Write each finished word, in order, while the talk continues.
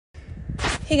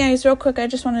Hey guys, real quick, I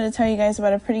just wanted to tell you guys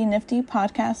about a pretty nifty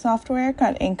podcast software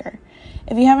called Anchor.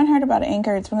 If you haven't heard about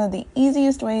Anchor, it's one of the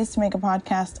easiest ways to make a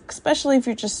podcast, especially if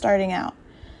you're just starting out.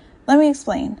 Let me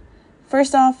explain.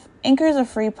 First off, Anchor is a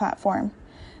free platform.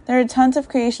 There are tons of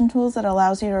creation tools that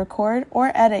allows you to record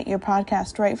or edit your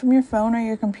podcast right from your phone or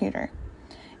your computer.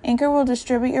 Anchor will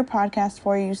distribute your podcast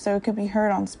for you so it could be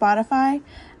heard on Spotify,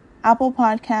 Apple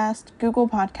Podcast, Google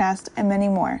Podcast, and many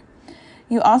more.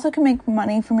 You also can make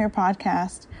money from your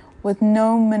podcast with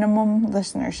no minimum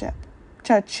listenership.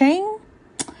 Cha-ching!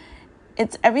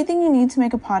 It's everything you need to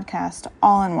make a podcast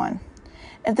all in one.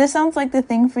 If this sounds like the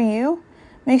thing for you,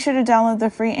 make sure to download the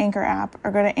free Anchor app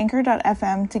or go to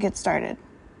anchor.fm to get started.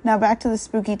 Now back to the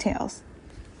spooky tales.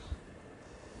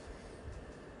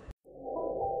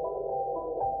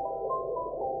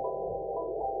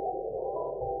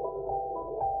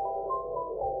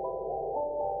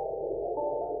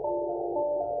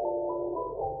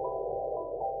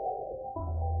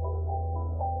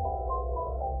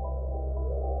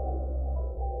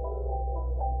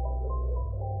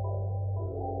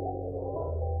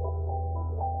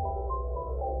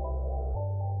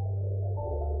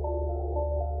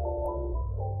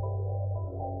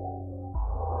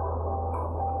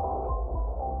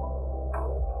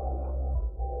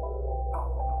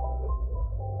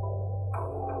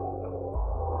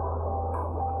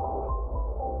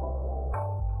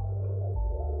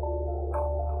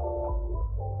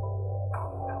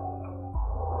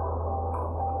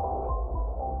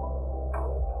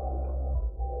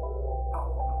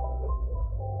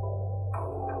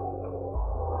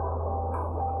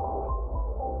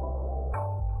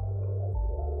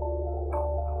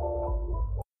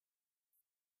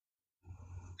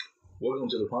 Welcome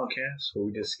to the podcast where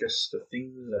we discuss the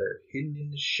things that are hidden in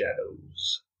the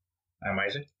shadows. I'm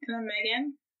Isaac. And I'm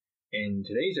Megan. In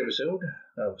today's episode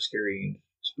of Scary and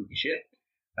Spooky Shit,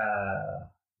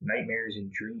 Nightmares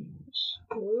and Dreams.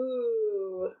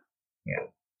 Ooh. Yeah.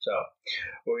 So,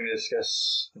 we're going to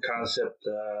discuss the concept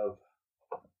of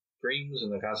dreams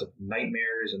and the concept of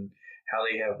nightmares and how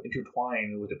they have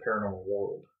intertwined with the paranormal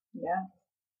world. Yeah.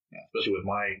 Especially with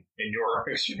my and your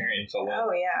experience alone.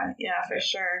 Oh, yeah, for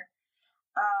sure.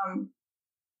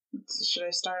 Should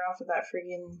I start off with that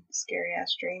freaking scary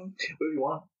ass dream? What do you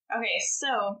want? Okay,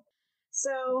 so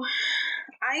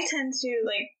I tend to,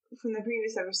 like, from the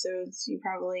previous episodes, you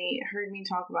probably heard me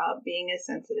talk about being as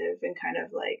sensitive and kind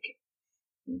of like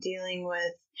dealing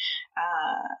with,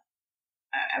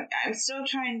 I'm still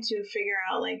trying to figure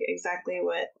out like exactly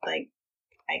what like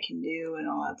I can do and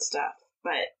all that stuff.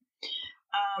 But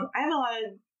I have a lot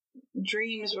of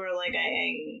dreams where like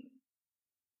I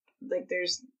like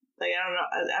there's like I don't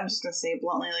know, I'm just gonna say it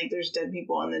bluntly, like there's dead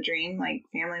people in the dream, like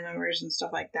family members and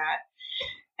stuff like that.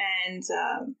 And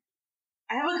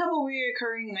I have a couple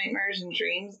reoccurring nightmares and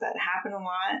dreams that happen a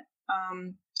lot.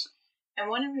 And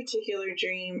one in particular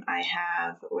dream I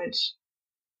have, which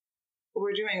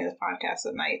we're doing this podcast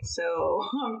at night, so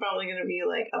I'm probably gonna be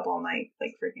like up all night,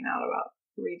 like freaking out about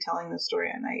retelling the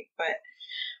story at night. But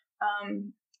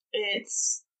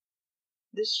it's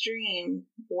this dream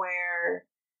where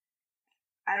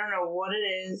I don't know what it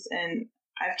is, and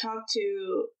I've talked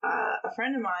to a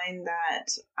friend of mine that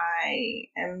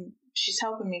she's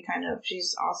helping me kind of,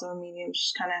 she's also a medium,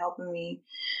 she's kind of helping me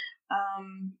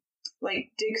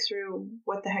like dig through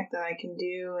what the heck that I can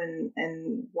do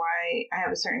and why I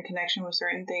have a certain connection with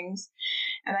certain things.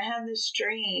 And I had this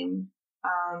dream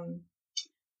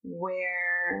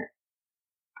where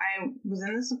I was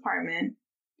in this apartment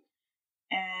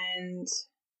and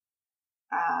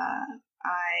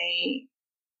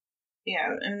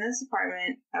in this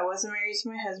apartment, I wasn't married to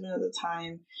my husband at the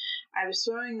time. I was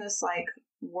throwing this like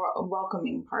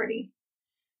welcoming party,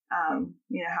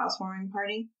 housewarming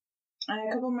party. And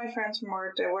a couple of my friends from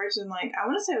work, I worked in like, I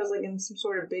want to say I was like in some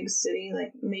sort of big city,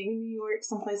 like maybe New York,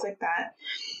 someplace like that.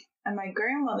 And my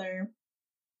grandmother,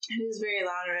 who is very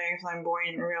loud and very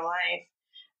flamboyant in real life,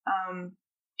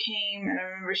 came, and I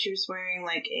remember she was wearing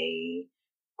like a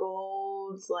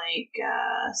gold, like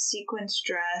sequence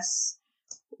dress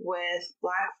with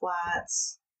black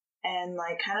flats and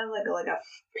like kind of like a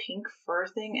pink fur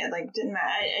thing. It like didn't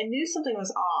matter. I knew something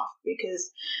was off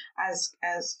because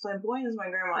as flamboyant as my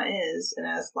grandma is and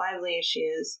as lively as she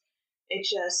is, it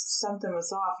just something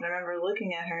was off. And I remember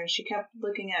looking at her and she kept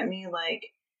looking at me like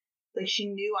she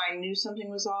knew I knew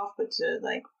something was off, but to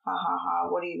like ha ha ha,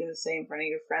 what are you gonna say in front of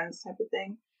your friends type of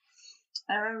thing.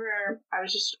 I remember I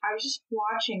was just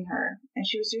watching her, and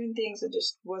she was doing things that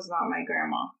just was not my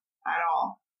grandma at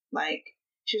all. Like,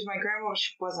 she was my grandma, but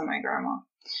she wasn't my grandma.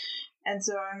 And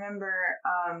so I remember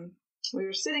we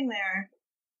were sitting there,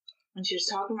 and she was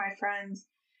talking to my friends,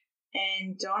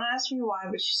 And don't ask me why,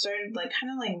 but she started like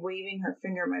kind of like waving her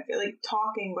finger in my face, like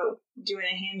talking but doing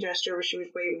a hand gesture where she was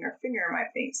waving her finger in my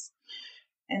face.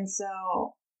 And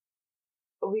so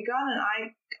we got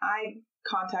an eye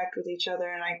contact with each other,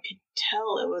 and I could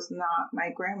tell it was not my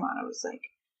grandma. I was like,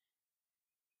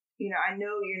 I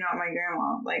know you're not my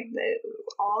grandma. Like,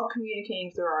 all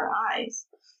communicating through our eyes.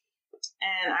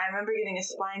 And I remember getting a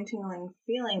spine-tingling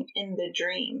feeling in the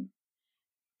dream.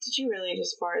 Did you really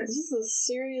just fart? This is a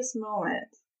serious moment.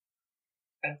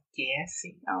 I'm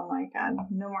guessing. Oh my god.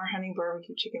 No more honey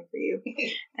barbecue chicken for you.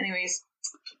 Anyways,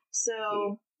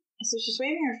 so she's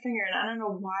waving her finger, and I don't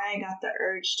know why I got the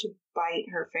urge to bite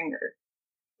her finger.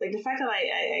 Like, the fact that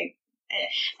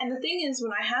and the thing is,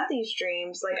 when I have these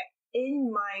dreams, like,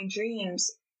 in my dreams,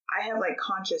 I have, like,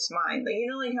 conscious mind. Like,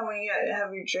 like how when you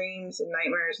have your dreams and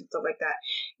nightmares and stuff like that,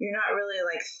 you're not really,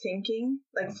 like, thinking,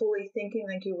 like, fully thinking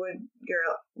like you would your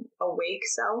awake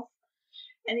self.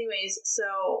 Anyways,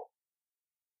 so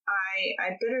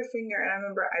I bit her finger, and I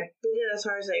remember I bit it as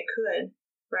hard as I could,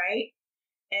 right?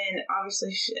 And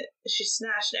obviously she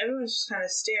snatched, and everyone's just kind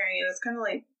of staring, and it's kind of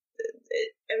like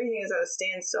everything is at a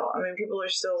standstill. I mean, people are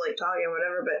still like talking or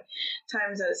whatever, but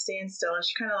time's at a standstill, and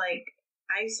she kind of like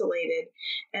isolated,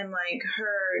 and like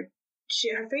her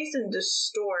face didn't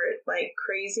distort like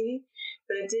crazy,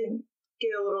 but it did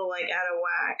get a little like out of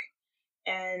whack.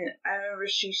 And I remember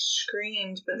she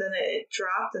screamed, but then it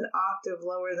dropped an octave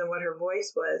lower than what her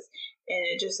voice was, and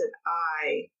it just said,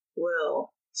 "I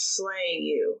will slay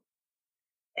you."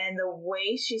 And the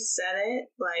way she said it,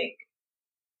 like,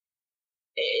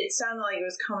 it sounded like it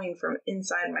was coming from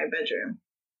inside my bedroom,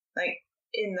 like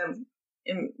in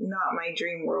not my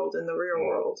dream world, in the real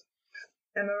world.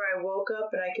 I remember I woke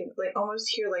up and I could like almost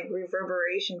hear like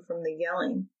reverberation from the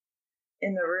yelling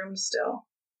in the room still.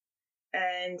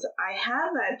 And I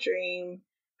have that dream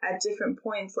at different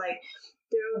points. Like,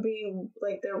 there would be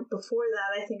like before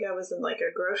that, I think I was in like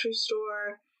a grocery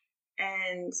store,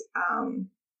 and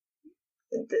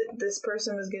this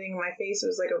person was getting in my face. It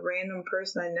was like a random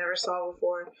person I never saw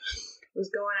before. It was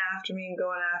going after me,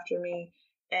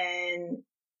 and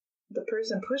the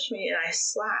person pushed me, and I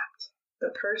slapped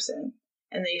the person,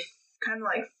 and they kind of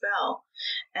like fell.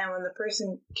 And when the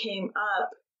person came up,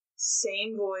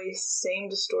 same voice, same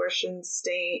distortion,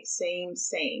 same.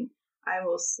 I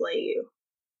will slay you.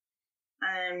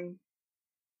 And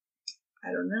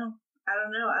I don't know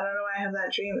why I have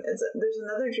that dream. There's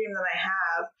another dream that I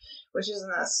have, which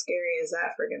isn't as scary as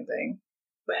that friggin' thing.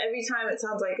 But every time it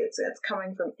sounds like it's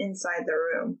coming from inside the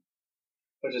room.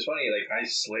 Which is funny, like, I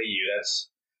slay you, that's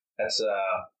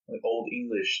like old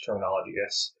English terminology.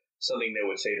 That's something they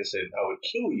would say to say, I would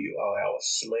kill you, I will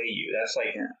slay you. That's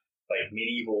like like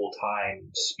medieval time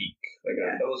speak. Like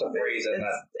that was a phrase that I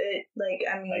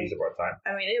use it all the time.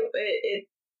 I mean, it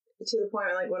to the point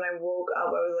where, like, when I woke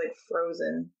up, I was like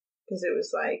frozen. Because it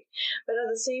was like, but at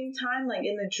the same time, like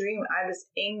in the dream, I was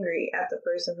angry at the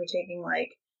person for taking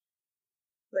like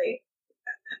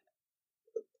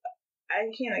I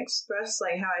can't express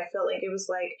like how I felt. Like, it was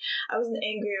like I wasn't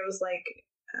angry. I was like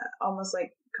almost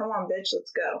like, come on, bitch,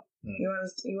 let's go. You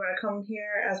want to come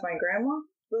here as my grandma?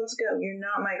 Let's go. You're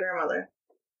not my grandmother.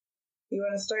 You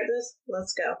want to start this?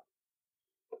 Let's go.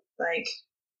 Like,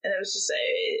 and it was just,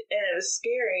 and it was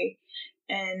scary,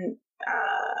 and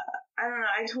I don't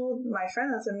know. I told my friend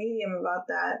that's a medium about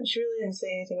that, and she really didn't say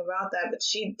anything about that, but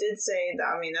she did say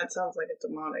that. I mean, that sounds like a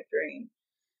demonic dream.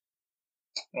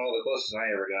 Well, the closest I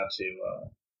ever got to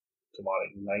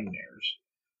demonic nightmares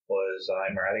was a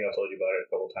nightmare. I think I told you about it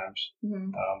a couple times.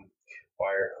 Mm-hmm.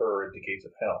 Where I heard the gates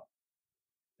of hell.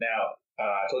 Now,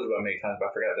 I told you about it many times, but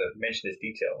I forgot to mention this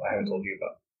detail I haven't told you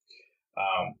about.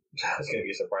 It's going to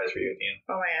be a surprise for you at the end.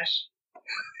 Oh my gosh.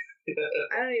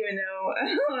 I don't even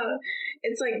know.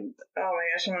 It's like, oh my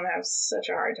gosh, I'm going to have such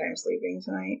a hard time sleeping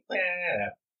tonight. Like,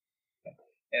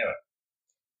 Anyway,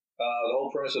 the whole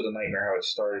premise of the nightmare, how it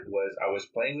started, was I was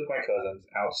playing with my cousins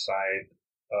outside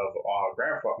of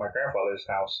my grandfather's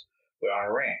house on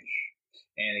a ranch.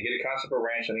 And to get a concept of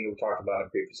ranch, I think we talked about in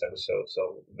a previous episode,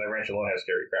 so the ranch alone has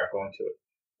scary crap going to it.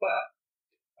 But,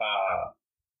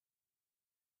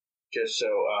 just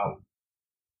so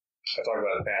I talked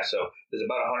about it in the past, so there's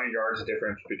about 100 yards of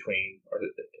difference between, or a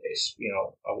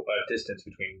distance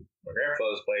between my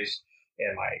grandfather's place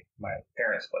and my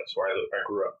parents' place, where I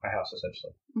grew up, my house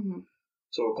essentially. Mm-hmm.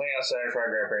 So we're playing outside for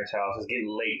our grandparents' house. It's getting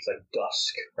late. It's like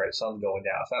dusk, right? Sun's going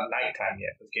down. It's not nighttime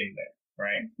yet. It's getting there,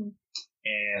 right? Mm-hmm.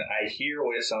 And I hear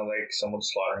what it sounds like someone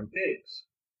slaughtering pigs,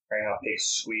 right? How pigs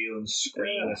squeal and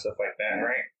scream and stuff like that,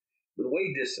 right? With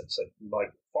way distance, like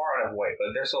far enough away,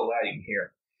 but they're so loud you can hear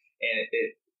them. And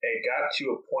it got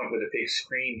to a point where the pig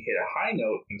scream hit a high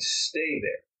note and stayed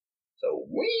there.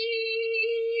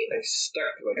 wee, like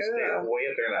stuck, like stayed way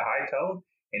up there in that high tone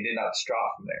and did not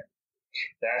stop from there.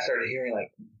 Then I started hearing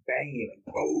like banging, like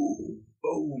boom,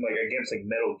 boom, like against like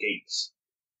metal gates,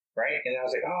 right? And I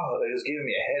was like, oh, it was giving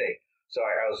me a headache. So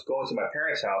I was going to my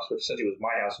parents' house, which essentially was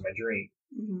my house in my dream.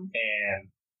 And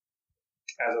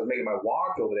as I was making my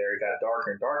walk over there, it got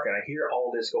darker and darker, and I hear all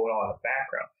this going on in the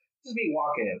background. This is me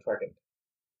walking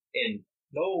in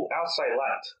no outside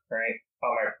light, right?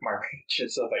 On my ranch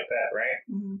and stuff like that, right?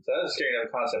 So that was a scary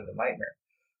enough concept of the nightmare.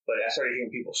 But I started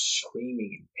hearing people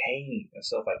screaming in pain and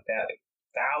stuff like that. Like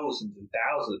thousands and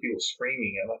thousands of people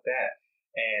screaming and like that.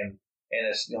 And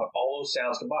it's, all those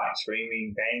sounds combined,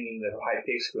 screaming, banging, the high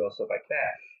pitch squeal and stuff like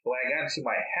that. But when I got into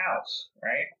my house,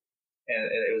 right? And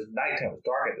it was nighttime, it was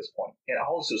dark at this point. And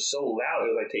all this was so loud,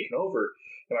 it was like taking over.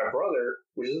 And my brother,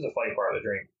 which is the funny part of the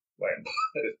dream, like,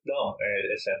 it's dumb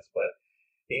in a sense, but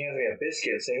he hands me a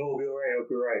biscuit and saying, oh, we'll be all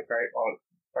right, right? I don't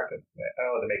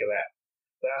know what to make of that.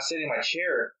 But I was sitting in my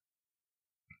chair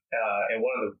in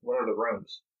one of the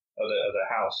rooms of the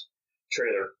house,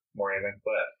 trailer, more even.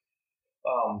 But,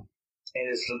 and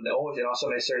all of a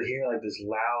sudden I started hearing like this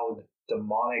loud,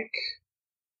 demonic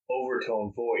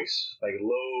overtone voice, like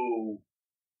low,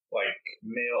 like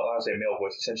male, I don't say male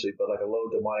voice essentially, but like a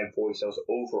low demonic voice that was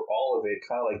over all of it,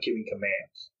 kind of like giving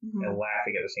commands and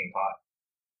laughing at the same time,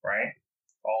 right?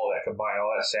 All of that combined,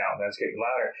 all that sound, that's getting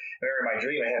louder. I remember in my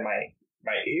dream, I had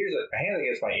my ears, my hands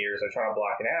against my ears, I'm trying to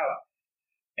block it out,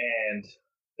 and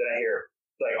then I hear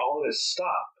like all of it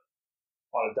stop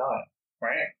on a dime,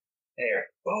 right? And I hear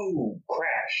boom,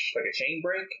 crash, like a chain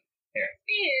break.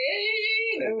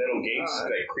 And the metal gates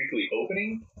like creakily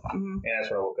opening, and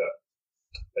that's when I woke up.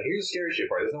 But here's the scary shit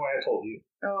part. This is why I told you.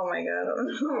 Oh my god,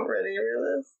 I'm ready to hear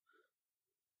this.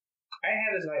 I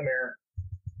had this nightmare.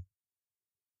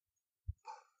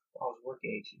 I was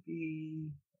working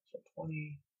HEB, so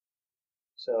 20.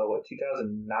 So what,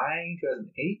 2009,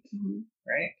 2008,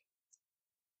 right?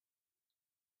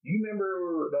 You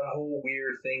remember the whole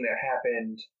weird thing that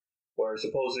happened where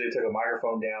supposedly they took a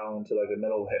microphone down to like the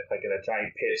middle of like in a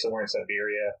giant pit somewhere in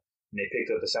Siberia, and they picked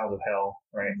up the sounds of hell,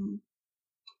 right?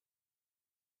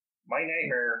 My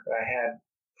nightmare I had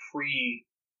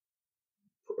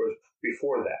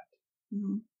before that,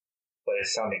 but it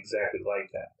sounded exactly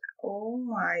like that. Oh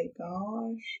my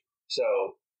gosh!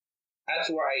 So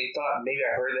that's where I thought maybe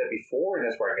I heard that before, and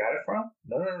that's where I got it from.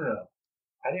 No.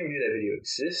 I never knew that video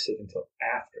existed until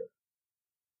after.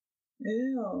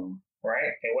 Ew.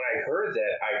 Right? And when I heard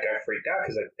that, I got freaked out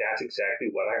because like that's exactly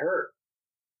what I heard.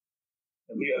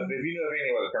 If you know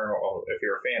anything about the paranormal, if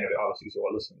you're a fan of it, obviously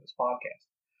you're listening to this podcast.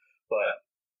 But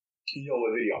you know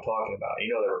what video I'm talking about.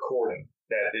 You know the recording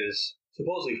that is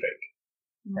supposedly fake,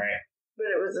 right?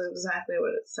 But it was exactly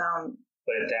what it sounded.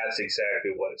 But that's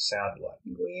exactly what it sounded like.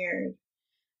 Weird.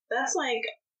 That's like,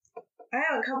 I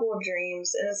have a couple of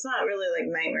dreams, and it's not really like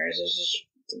nightmares. It's just,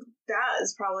 that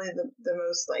is probably the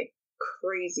most like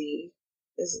crazy,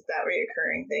 is that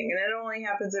reoccurring thing, and it only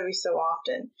happens every so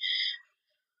often.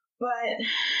 But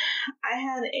I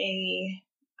had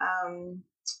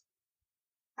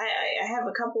I have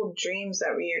a couple of dreams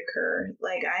that reoccur.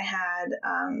 Like I had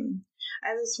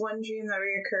this one dream that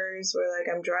reoccurs where like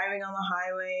I'm driving on the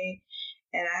highway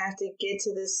and I have to get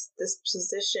to this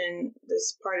position,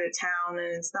 this part of town,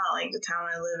 and it's not like the town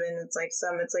I live in. It's like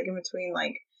in between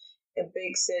like a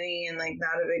big city and like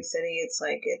not a big city. It's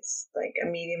like a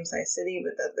medium-sized city,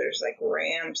 but that there's like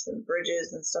ramps and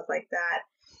bridges and stuff like that.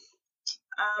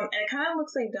 And it kind of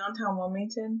looks like downtown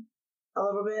Wilmington a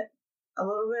little bit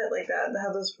like that,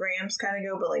 how those ramps kind of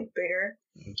go, but like bigger.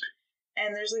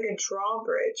 And there's like a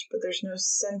drawbridge, but there's no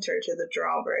center to the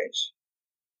drawbridge.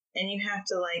 And you have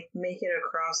to like make it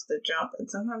across the jump. And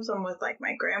sometimes I'm with like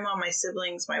my grandma, my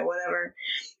siblings, my whatever.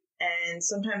 And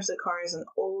sometimes the car is an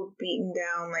old beaten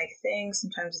down like thing.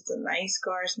 Sometimes it's a nice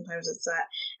car. Sometimes it's that.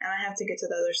 And I have to get to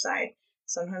the other side.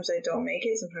 Sometimes I don't make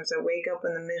it. Sometimes I wake up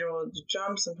in the middle of the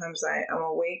jump. Sometimes I'm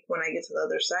awake when I get to the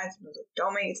other side. Sometimes I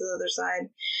don't make it to the other side.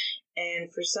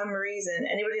 And for some reason,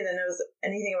 anybody that knows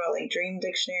anything about like dream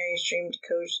dictionaries, dream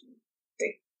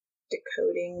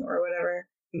decoding or whatever,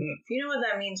 if you know what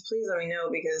that means, please let me know,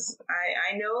 because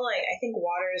I know, like, I think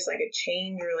water is like a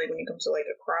change, or like when you come to like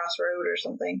a crossroad or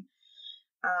something.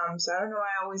 So I don't know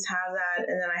why I always have that.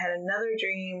 And then I had another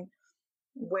dream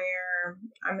where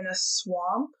I'm in a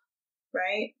swamp,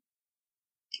 right?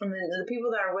 And then the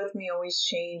people that are with me always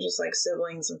change. It's like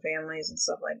siblings and families and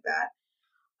stuff like that.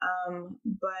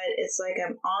 But it's like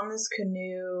I'm on this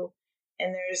canoe,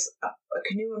 and there's a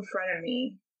canoe in front of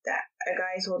me that a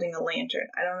guy's holding a lantern.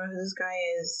 I don't know who this guy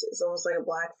is. It's almost like a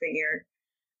black figure.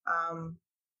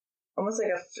 almost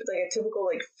like a typical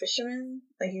like fisherman.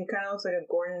 Like he kind of looks like a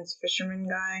Gordon's fisherman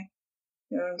guy.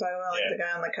 You know what I'm talking about? Like the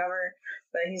guy on the cover,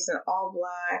 but he's in all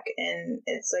black, and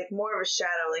it's like more of a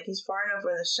shadow. Like he's far enough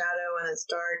in the shadow, and it's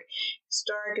dark. It's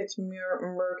dark. It's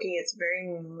murky. It's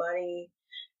very muddy,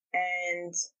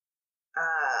 and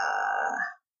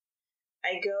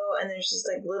I go, and there's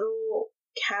just like little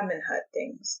cabin hut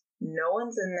things. No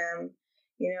one's in them,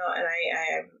 And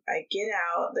I get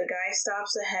out. The guy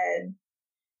stops ahead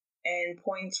and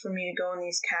points for me to go in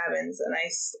these cabins, and I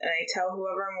tell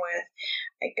whoever I'm with,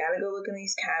 I gotta go look in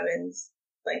these cabins.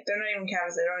 Like they're not even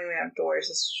cabins; they don't even have doors.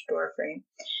 It's just a door frame.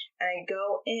 And I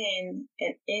go in,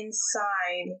 and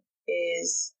inside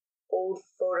is old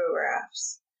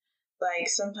photographs. Like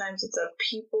sometimes it's of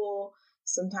people,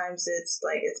 sometimes it's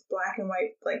black and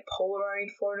white, like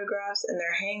Polaroid photographs, and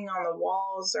they're hanging on the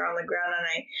walls or on the ground,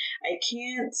 and I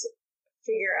can't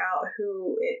figure out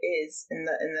who it is in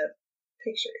the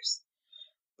pictures.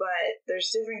 But there's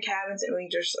different cabins, and we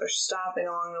just are stopping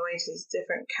along the way to these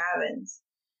different cabins.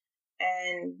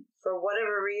 And for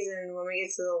whatever reason, when we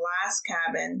get to the last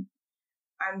cabin,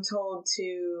 I'm told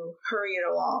to hurry it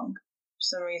along for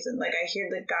some reason. Like I hear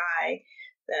the guy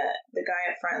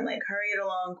up front, like, hurry it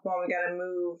along, come on, we gotta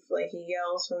move. Like he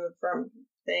yells from the front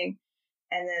thing,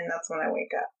 and then that's when I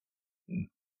wake up.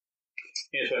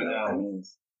 Yeah, so that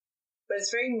means. But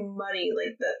it's very muddy.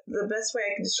 Like the best way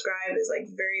I can describe is like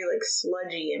very like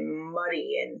sludgy and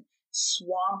muddy and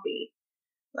swampy,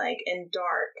 like and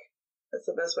dark. That's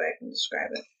the best way I can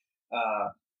describe it. If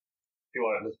you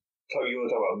want to talk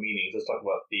about meanings, let's talk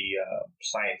about the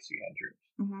science behind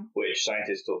dreams, which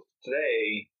scientists still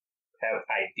today have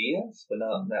ideas, but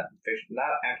not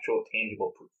actual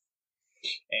tangible proof.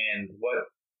 And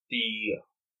what the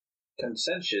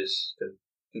consensus, the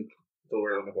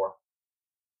word I'm looking for.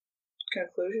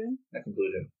 Conclusion? Not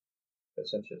conclusion.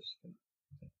 Consensus.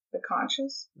 The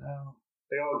conscious? No.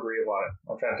 They all agree upon it.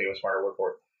 I'm trying to think of a smarter word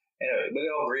for it. Anyway, but they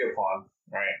all agree upon,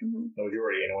 right? The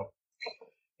majority anyway,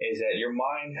 is that your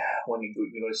mind, when you go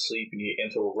to sleep and you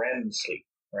enter REM sleep,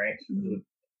 right?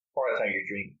 Part of the time you're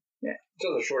dreaming. Yeah.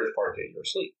 So the shortest part of the day you're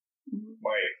asleep.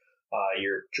 Right?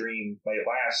 Your dream might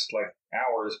last like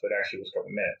hours, but actually it was a couple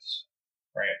minutes.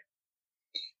 Right?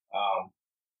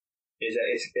 Is that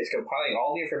it's compiling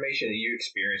all the information that you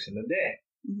experience in the day.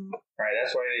 Right?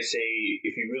 That's why they say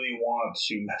if you really want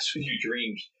to mess with your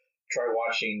dreams, try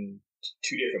watching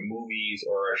 2 different movies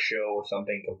or a show or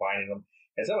something, combining them,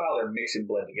 and somehow they're mixed and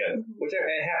blend together, which it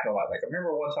happened a lot. Like I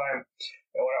remember one time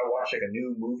when I watched like a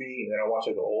new movie and then I watched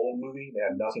like an old movie, they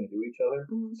had nothing to do with each other.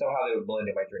 Somehow they would blend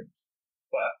in my dreams.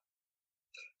 But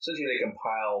essentially they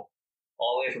compile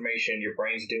all the information your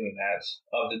brain's doing that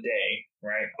of the day,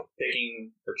 right?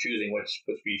 Picking or choosing what's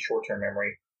supposed to be short-term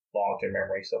memory, long-term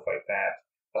memory, stuff like that.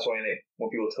 That's why when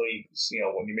people tell you,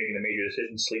 when you're making a major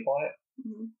decision, sleep on it,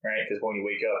 right? Because when you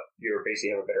wake up, you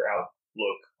basically have a better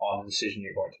outlook on the decision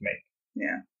you're going to make.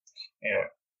 Yeah. Anyway,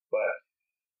 but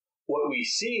what we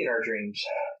see in our dreams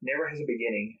never has a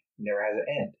beginning, never has an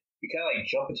end. We kind of like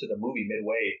jump into the movie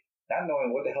midway, not knowing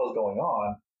what the hell is going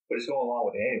on, but it's going along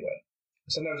with it anyway.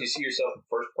 Sometimes you see yourself in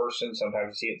first person,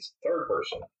 sometimes you see it in third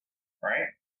person,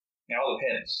 right? It all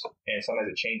depends, and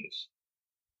sometimes it changes.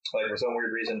 Like for some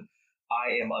weird reason,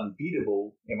 I am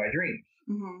unbeatable in my dreams.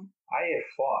 I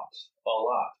have fought a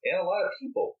lot, and a lot of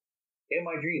people in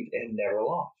my dreams and never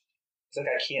lost. It's like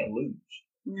I can't lose.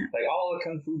 Yeah. Like all the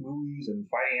kung fu movies and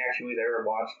fighting action movies I ever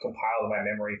watched compiled in my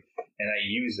memory, and I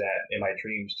use that in my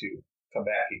dreams to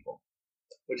combat people,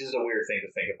 which is a weird thing to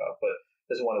think about, but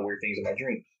this is one of the weird things in my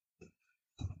dreams.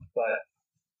 But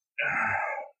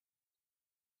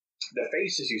the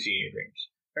faces you see in your dreams.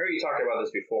 Remember you talked about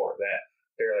this before, that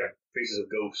they're like faces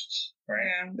of ghosts, right?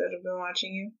 Yeah, that have been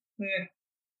watching you. Yeah.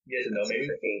 Yes and no,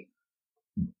 maybe.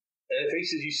 And the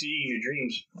faces you see in your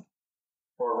dreams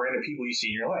are random people you see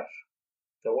in your life.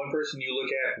 The one person you look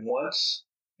at once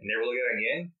and never look at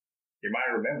again, your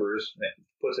mind remembers and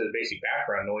puts as basic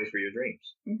background noise for your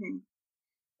dreams.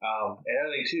 Another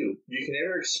thing too, you can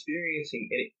never experience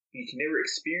anything in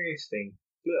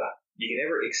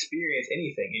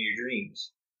your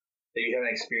dreams that you haven't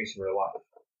experienced in real life.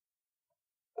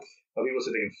 Now, people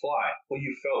say they can fly. Well,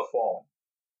 you felt falling.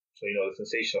 So you know the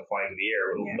sensation of flying through the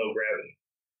air with no gravity.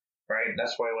 Right?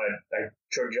 That's why when I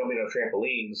try jumping on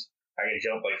trampolines, I can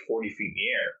jump like 40 feet in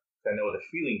the air. I know what the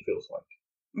feeling feels like.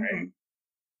 Right?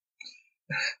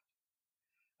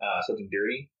 Something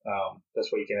dirty. That's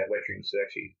why you can't have wet dreams. So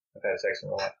actually, I've had sex in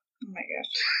real life. Oh my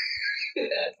gosh.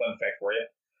 Fun fact for you.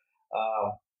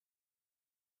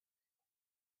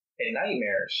 And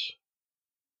nightmares.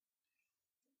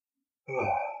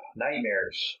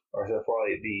 Nightmares are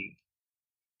probably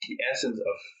the essence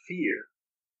of fear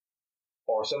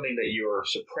or something that you're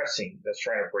suppressing that's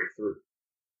trying to break through,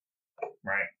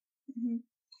 right? Mm-hmm.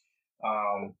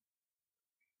 I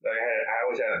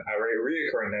always had a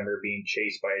reoccurring number being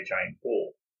chased by a giant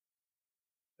bull,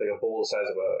 like a bull the size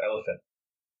of an elephant,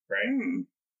 right? Mm.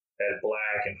 That had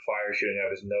black and fire shooting out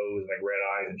of his nose and like red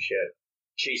eyes and shit,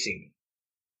 chasing me,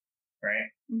 right?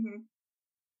 Mm-hmm.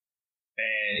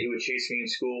 And he would chase me in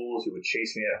schools. He would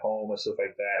chase me at home and stuff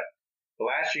like that. The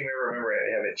last dream I remember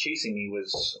having chasing me was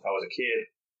I was a kid,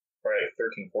 probably like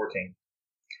 13, 14.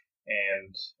 And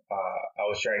I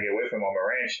was trying to get away from him on my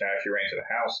ranch, and I actually ran to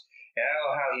the house. And I don't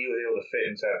know how he was able to fit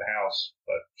inside the house,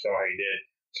 but somehow he did.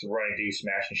 Just running through,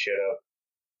 smashing shit up.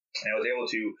 And I was able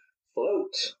to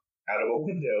float out of a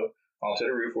window onto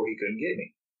the roof where he couldn't get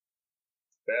me.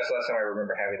 But that's the last time I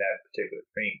remember having that particular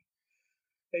dream.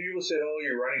 And people said, oh,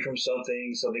 you're running from something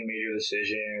made your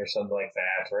decision, or something like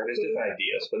that. Right? There's different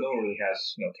ideas, but no one really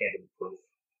has, tangible proof.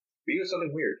 But you know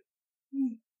something weird.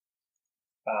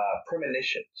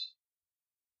 Premonitions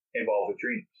involved with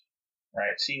dreams,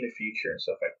 right? Seeing the future and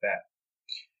stuff like that.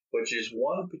 Which is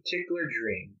one particular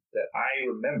dream that I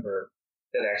remember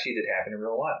that actually did happen in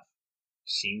real life.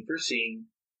 Scene for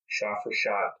scene, shot for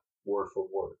shot, word for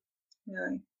word.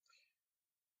 Really?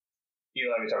 You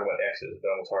don't let me talk about exes,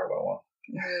 but I'm going to talk about one.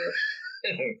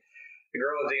 The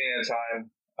girl I was dating at the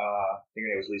time, I think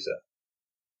her name was Lisa.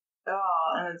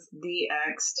 Oh, and it's the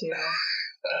ex too.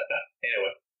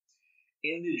 Anyway,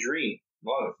 in the dream,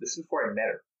 this is before I met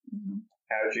her. Mm-hmm.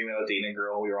 I had a dream I was dating a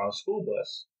girl. We were on a school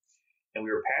bus, and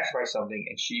we were passed by something,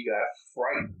 and she got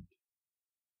frightened,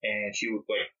 and she would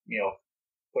put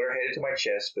her head into my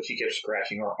chest, but she kept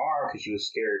scratching her arm because she was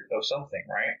scared of something,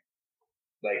 right?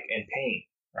 Like in pain,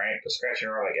 right? But scratching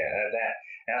her arm like that,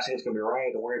 and I was saying it's gonna be right.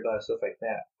 Don't worry about it, stuff like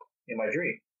that. In my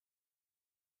dream,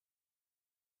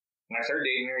 when I started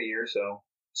dating her a year or so,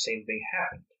 same thing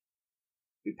happened.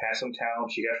 We passed some town.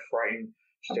 She got frightened.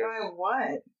 By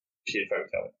what? She didn't fucking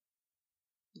tell me.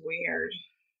 Weird.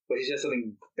 But she said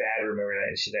something bad remembering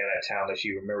that she's in that town, that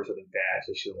she remembers something bad,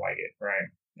 so she didn't like it, right?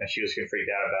 And she was getting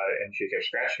freaked out about it, and she kept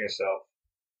scratching herself.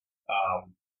 I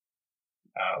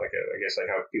guess like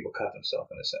how people cut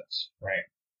themselves in a sense, right?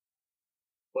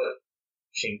 But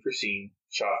scene for scene,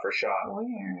 shot for shot,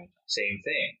 weird. Same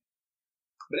thing.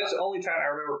 But that's the only time I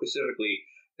remember specifically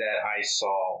that I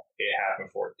saw it happen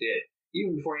before it did,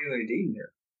 even before you were dating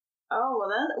her. Oh,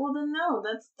 then no,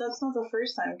 that's not the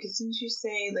first time, because didn't you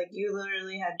say, like, you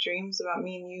literally had dreams about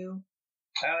me and you?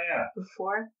 Oh, yeah.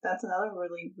 Before? That's another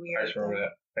really weird I just remember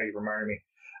that. Thank you for reminding me.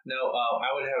 No,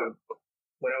 I would have,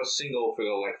 when I was single for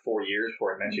like 4 years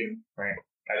before I met you, right?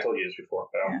 I told you this before,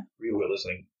 but you were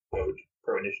listening to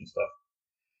premonition stuff.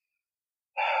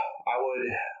 I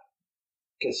would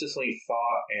consistently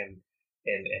thought and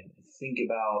think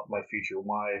about my future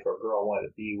wife or girl I wanted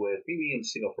to be with. Me being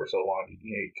single for so long,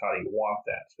 you kind of want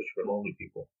that, especially for lonely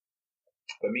people.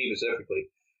 But me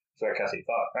specifically, so I constantly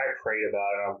thought, I prayed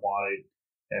about it, I wanted,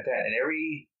 and that. And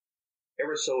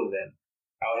ever so then,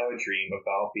 I would have a dream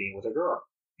about being with a girl.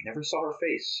 Never saw her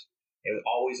face. It was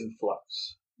always in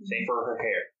flux. Same for her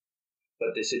hair.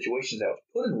 But the situations I was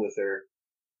put in with her,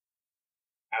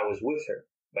 I was with her.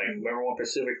 Like, remember one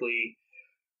specifically,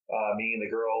 me and the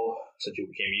girl, since you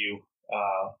became you,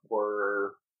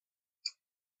 were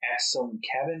at some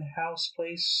cabin house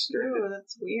place.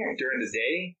 That's weird. During the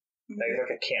day, like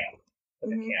a camp. A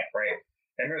camp, right?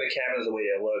 I remember the cabin was the way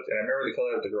it looked, and I remember the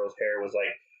color of the girl's hair was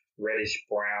like reddish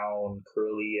brown,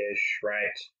 curly-ish,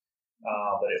 right?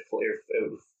 But it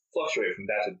would fluctuate from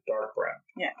that to dark brown.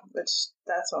 Yeah, that's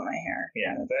what my hair.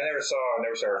 Yeah, but I never saw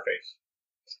her face.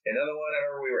 Another one, I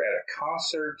remember we were at a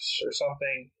concert or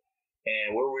something,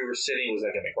 and where we were sitting was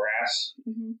like in the grass,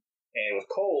 and it was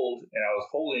cold, and I was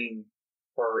holding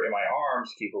her in my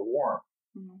arms to keep her warm.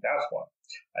 That's one.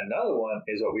 Another one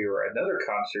is that we were at another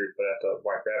concert, but at the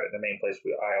White Rabbit, the main place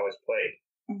I always played,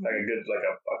 like a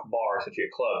bar,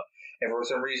 essentially a club. And for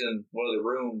some reason, one of the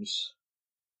rooms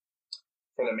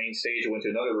from the main stage went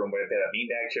to another room where they had a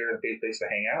beanbag chair and a place to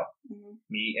hang out.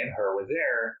 Me and her were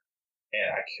there,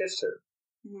 and I kissed her.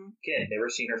 Again, never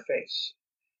seen her face,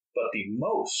 but the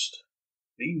most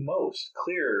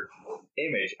clear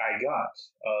image I got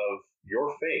of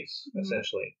your face,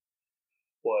 essentially,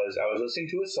 was I was listening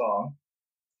to a song,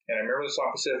 and I remember the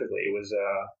song specifically. It was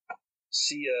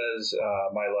Sia's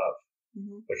 "My Love,"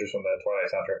 which was from the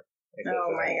Twilight soundtrack.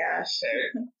 Oh my gosh.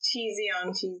 Cheesy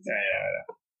on cheesy. I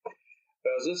know. But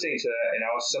I was listening to that, and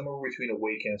I was somewhere between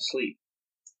awake and asleep.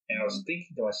 And I was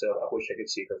thinking to myself, I wish I could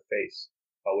see her face.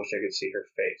 I wish I could see her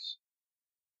face.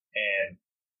 And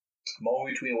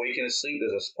moment between awake and asleep,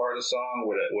 there's a part of the song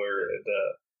where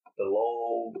the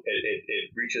lull,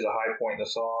 it reaches a high point in the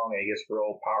song, and it gets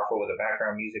real powerful with the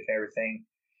background music and everything.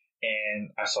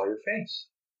 And I saw your face.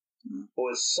 Well,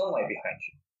 it's sunlight behind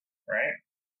you, right?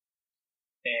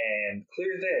 And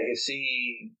clear as day, I could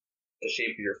see the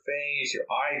shape of your face, your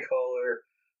eye color,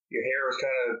 your hair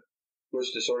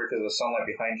was disordered because of the sunlight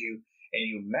behind you, and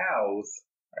you mouth,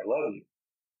 "I love you."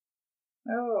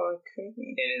 Oh,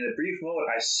 creepy. And in a brief moment,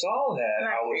 I saw that.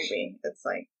 Not I was creepy. It's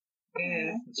like,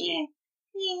 yeah.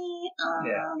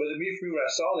 But the brief moment I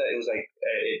saw that, it was like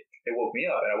it woke me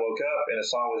up, and I woke up, and the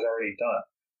song was already done.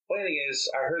 Funny thing is,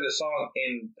 I heard the song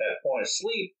in that point of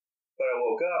sleep, but I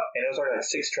woke up, and it was already like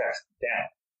 6 tracks down.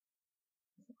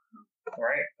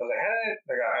 Right? I was like,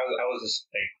 I was just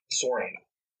like soaring.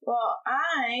 Well,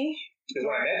 because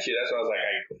when I met you, that's when I was like,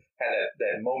 I had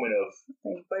that moment of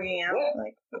like bugging out, what?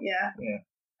 like yeah.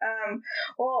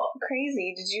 Well,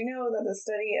 crazy. Did you know that the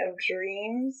study of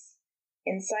dreams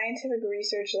in scientific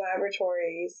research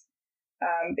laboratories,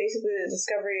 basically the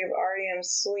discovery of REM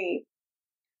sleep,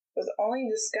 was only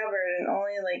discovered and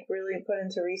only like really put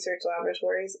into research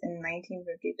laboratories in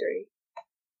 1953.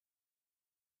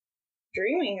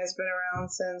 Dreaming has been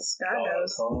around since God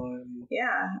knows.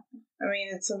 Yeah, I mean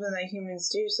it's something that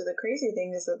humans do. So the crazy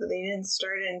thing is that they didn't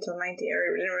start it until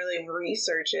didn't really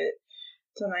research it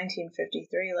until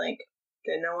 1953. Like,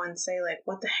 did no one say like,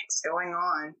 what the heck's going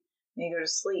on when you go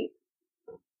to sleep?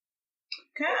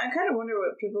 I kind of wonder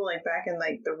what people like back in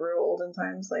like the real olden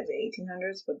times, like the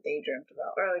 1800s, what they dreamt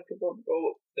about, or like people.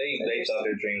 Well, they thought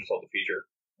their dreams told the future,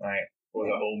 right? It was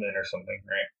an omen or something,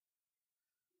 right?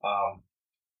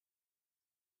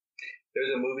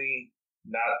 There's a movie,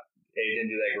 it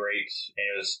didn't do that great, and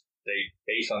it was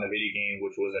based on the video game,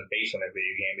 which wasn't based on a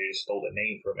video game. They just stole the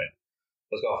name from it.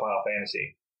 It was called Final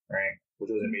Fantasy, right? Which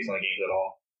wasn't based on the games at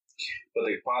all. But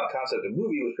the concept of the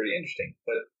movie was pretty interesting.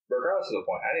 But regardless of the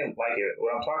point, I didn't like it.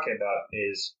 What I'm talking about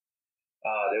is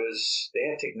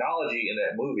they had technology in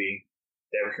that movie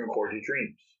that can record your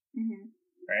dreams,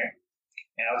 right?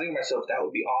 And I was thinking to myself, that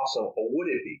would be awesome. Or would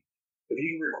it be? If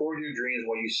you can record your dreams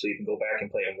while you sleep and go back and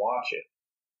play and watch it,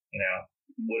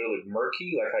 would it look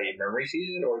murky, like how your memory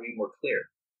sees it, or would it be more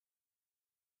clear?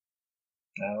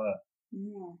 I don't know.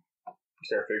 You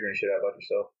start figuring shit out about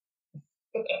yourself.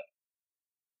 But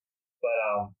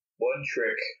one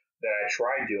trick that I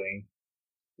tried doing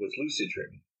was lucid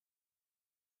dreaming,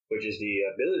 which is the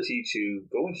ability to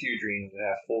go into your dreams and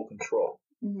have full control.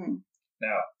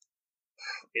 Now,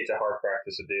 it's a hard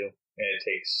practice to do. And it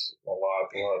takes a lot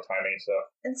of timing and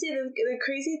stuff. And see, the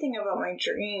crazy thing about my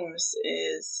dreams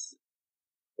is,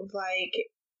 like,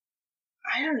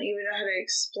 I don't even know how to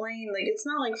explain. Like, it's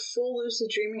not like full lucid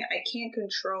dreaming. I can't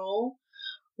control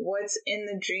what's in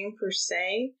the dream per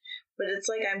se, but it's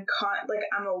like I'm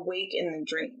awake in the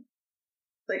dream.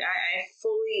 Like, I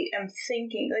fully am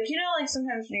thinking. Like, like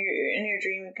sometimes when you're in your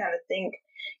dream,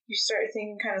 you start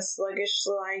thinking kind of sluggish,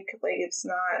 like it's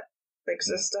not. Like,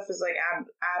 this stuff is, like,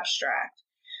 abstract.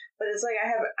 But it's like I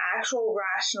have actual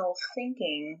rational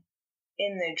thinking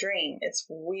in the dream. It's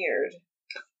weird.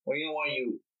 Well, you know why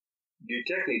you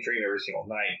technically dream every single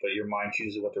night, but your mind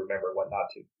chooses what to remember and what not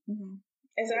to.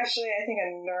 It's actually, I think,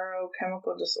 a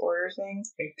neurochemical disorder thing.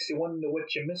 Makes you wonder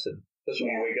what you're missing. Especially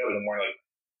when you wake up in the morning, like,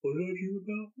 what did I dream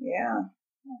about? Yeah.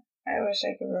 I wish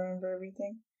I could remember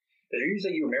everything. The dreams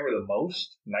that you remember the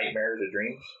most, nightmares or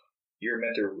dreams, you're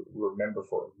meant to remember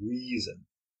for a reason,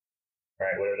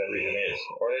 right? Whatever that reason is.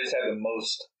 Or they just have the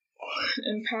most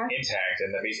impact, and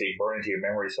that basically burn into your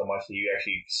memory so much that you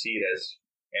actually see it as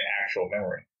an actual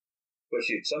memory. But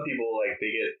some people, like, they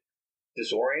get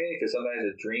disoriented because sometimes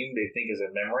a dream they think is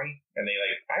a memory, and they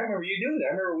like, I remember you doing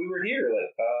that. I remember we were here.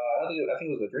 Like, I think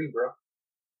it was a dream, bro.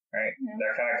 Right? Yeah.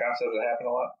 That kind of concept has happened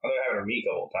a lot. I know it happened to me a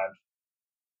couple of times.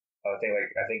 I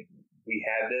think we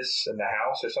had this in the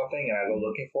house or something, and I go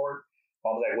looking for it.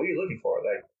 Mom was like, what are you looking for?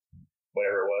 Like,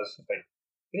 whatever it was. Like,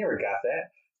 we never got that.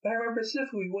 But I remember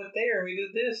specifically we went there and we did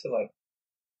this. And like,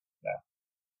 no.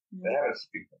 That happens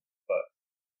to people. But,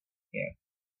 yeah.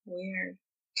 Weird.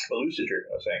 But lucid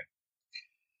dreaming, I was saying.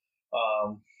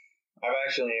 I've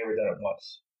actually never done it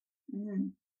once.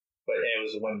 But it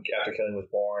was after Kelly was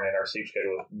born and our sleep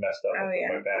schedule was messed up and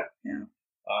stuff like that. Yeah.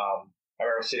 I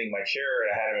remember sitting in my chair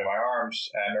and I had him in my arms.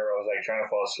 And I remember I was like trying to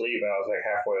fall asleep and I was like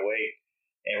halfway awake.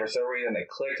 And for some reason, it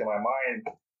clicked in my mind.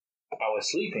 I was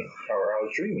sleeping or I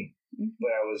was dreaming,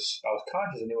 but I was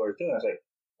conscious and knew what I was doing. I was like,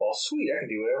 "Well, sweet, I can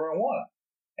do whatever I want."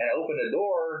 And I opened the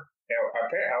door. And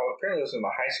apparently, this was in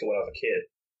my high school when I was a kid.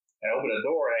 And I opened the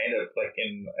door and I ended up like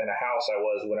in a house I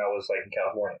was when I was like in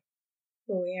California.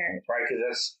 Weird, right? Because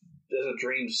those are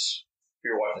dreams. If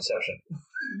you're watching Inception,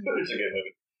 it's a good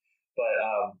movie.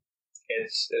 But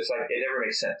it's like it never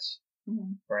makes sense,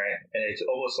 right? And it's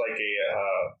almost like a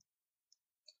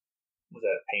was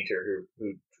that painter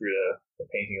who drew the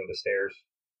painting of the stairs?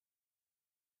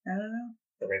 I don't know.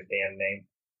 His damn name.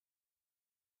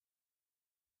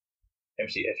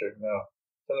 MC Escher, no,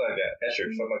 something like that.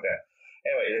 Escher, something like that.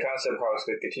 Anyway, the concept of how it's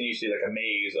continuously like a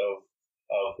maze of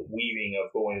weaving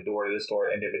of going to door to this door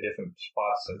and different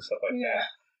spots and stuff like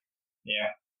that.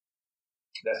 Yeah,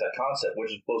 that's that concept,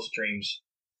 which is lucid dreams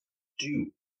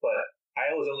do. But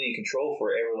I was only in control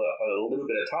for a little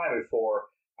bit of time before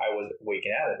I was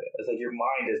waking out of it. It's like your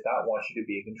mind does not want you to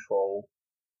be in control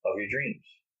of your dreams.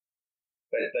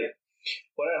 But like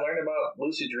what I learned about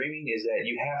lucid dreaming is that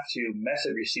you have to mess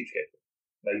up your sleep schedule.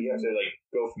 Like you have to like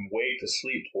go from wake to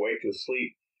sleep to wake to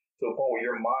sleep to a point where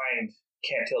your mind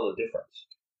can't tell the difference.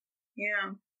 Yeah.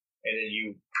 And then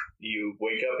you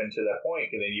wake up into that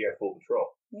point, and then you have full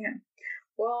control. Yeah.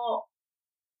 Well,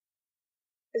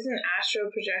 isn't astral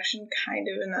projection kind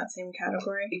of in that same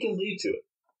category? It can lead to it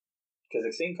because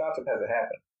the same concept has to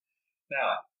happen.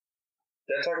 Now,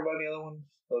 did I talk about the other ones?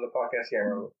 The podcast? Yeah, I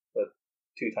remember. But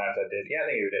 2 times I did. Yeah,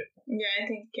 I think you did. Yeah, I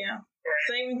think, yeah.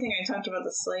 So I even think I talked about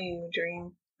the slave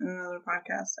dream in another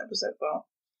podcast episode. Well,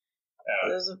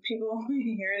 those are people who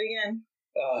hear it again.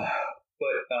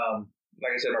 But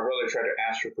like I said, my brother tried to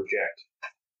astral project.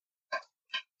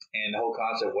 And the whole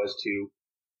concept was to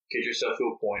get yourself to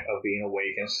a point of being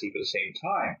awake and asleep at the same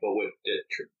time. But what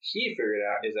he figured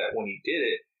out is that when he did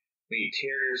it, when you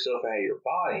tear yourself out of your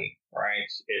body, right,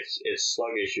 it's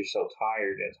sluggish, you're so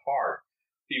tired, and it's hard.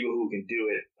 People who can do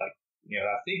it, like,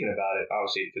 not thinking about it,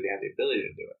 obviously, because they have the ability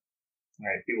to do it.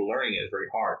 Right? People learning it is very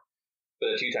hard.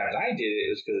 But the 2 times I did it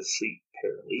was because of sleep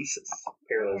paralysis. I'm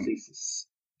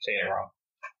saying it wrong.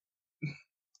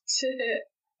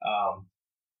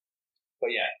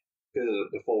 But yeah, because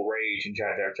of the full rage and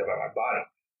trying to jump out of my body,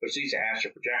 which leads to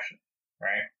astral projection,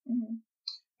 right?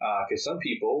 Because some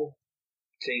people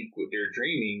think they're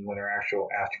dreaming when they're astral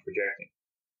projecting,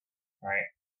 right?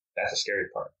 That's the scary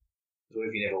part. What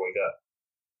if you never wake up?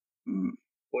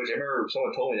 Which I remember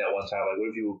someone told me that one time. Like,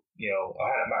 what if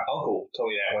my uncle told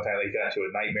me that one time. They got into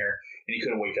a nightmare and he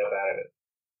couldn't wake up out of it.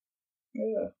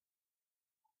 Yeah.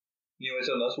 You know what's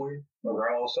something else weird? My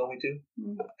grandma was telling me too.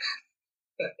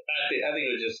 I think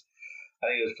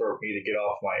it was for me to get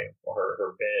off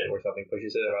her bed or something. But she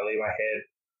said if I lay my head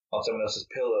on someone else's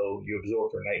pillow, you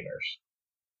absorb their nightmares.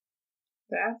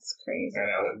 That's crazy. And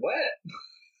I was like, what?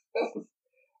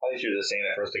 I think she was just saying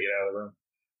that for us to get out of the room.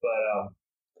 But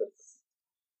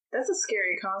that's a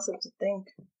scary concept to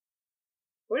think.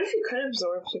 What if you could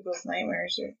absorb people's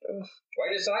nightmares?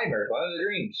 Why just nightmares? Why not the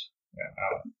dreams? Yeah, I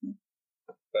don't know.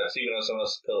 But sleeping on someone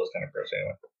else's pillow is kind of gross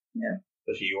anyway. Yeah.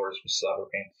 Especially yours with slobber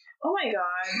pants. Oh my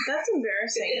god, that's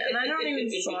embarrassing. And I don't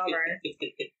even slobber.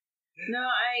 No,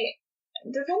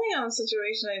 depending on the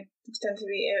situation, I tend to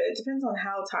be, it depends on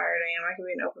how tired I am. I could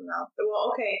be an open mouth.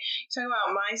 Well, okay, talking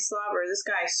about my slobber, this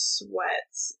guy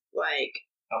sweats like,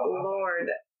 Lord.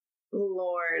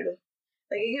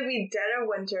 Like, it could be dead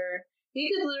of winter. He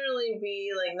could literally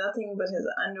be like nothing but his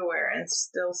underwear and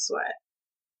still sweat.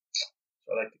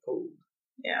 So I like the cold.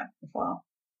 Yeah, well.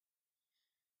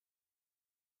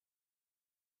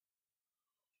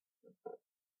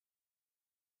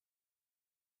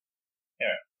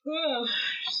 Yeah.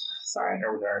 Sorry.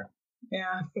 Never tired.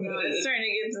 Yeah. No, it's starting to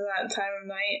get to that time of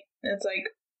night. It's like,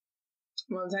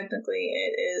 well, technically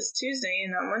it is Tuesday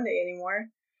and not Monday anymore.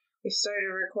 We started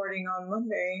recording on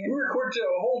Monday. We recorded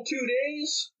a whole 2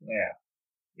 days? Yeah.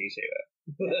 You say that.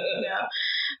 Yeah.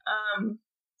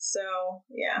 So,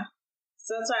 yeah.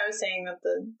 So that's why I was saying that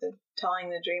the telling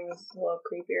the dream is a little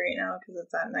creepy right now because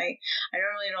it's at night. I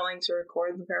normally don't like to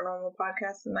record the paranormal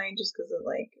podcast at night just because it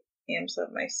like amps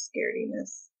up my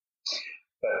scarediness.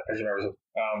 But I just remember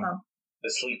the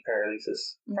sleep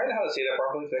paralysis. I don't know how to say that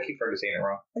properly because I keep forgetting saying it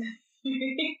wrong.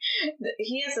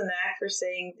 He has a knack for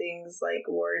saying things like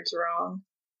words wrong.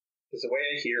 It's the way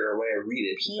I hear or the way I read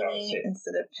it. Peeing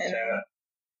instead of penning.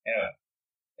 Anyway,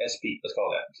 SP. Let's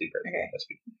call that sleep paralysis. Okay.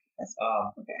 SP.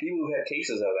 Okay. People who have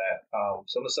cases of that,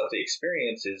 some of the stuff they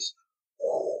experience is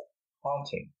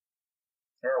haunting.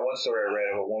 I remember one story I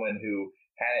read of a woman who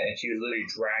had it and she was literally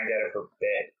dragged out of her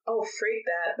bed. Oh, freak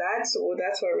that. That's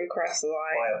where we cross the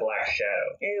line. By a black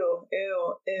shadow. Ew.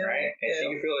 Right? And she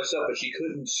could feel herself, but she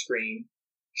couldn't scream.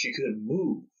 She couldn't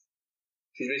move.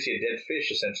 She's basically a dead fish,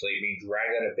 essentially, being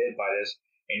dragged out of bed by this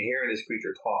and hearing this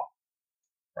creature talk.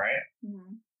 Right?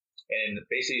 Mm-hmm. And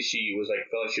basically she was like,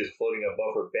 felt like she was floating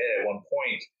above her bed at one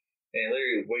point and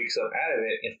literally wakes up out of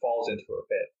it and falls into her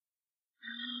bed.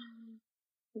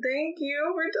 Thank you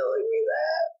for telling me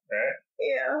that. Right?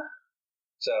 Yeah.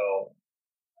 So,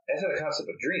 That's not the concept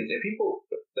of dreams. And people,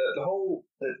 the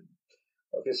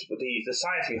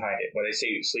science behind it, when they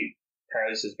say sleep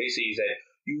paralysis, basically is that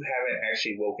you haven't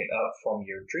actually woken up from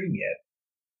your dream yet,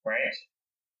 right?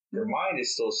 Your mind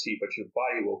is still asleep, but your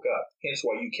body woke up. Hence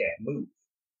why you can't move.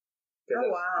 Oh,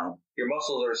 wow. Your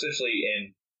muscles are essentially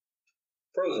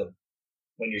frozen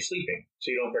when you're sleeping,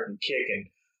 so you don't freaking kick and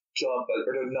jump,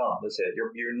 or they're numb. Let's say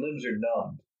your limbs are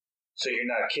numbed, so you're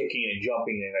not kicking and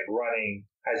jumping and like running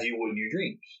as you would in your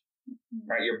dreams.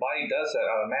 Right? Your body does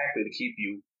that automatically to keep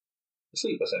you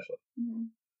asleep, essentially.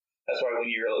 That's why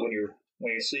when you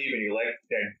sleep and you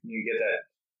get that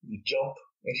you jump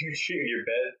in your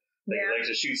bed, your legs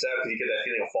just shoots out because you get that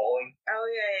feeling of falling. Oh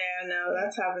yeah, no,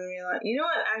 that's happened to me a lot. You know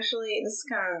what? Actually, this is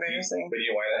kind of embarrassing. But you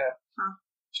know why that happens? Huh?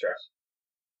 Stress.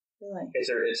 Really? It's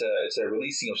a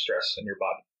releasing of stress in your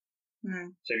body.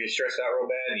 So if you're stressed out real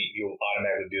bad, you'll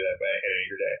automatically do that by the end of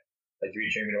your day. Like if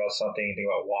you're dreaming about something, you think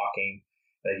about walking,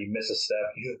 and you miss a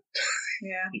step, you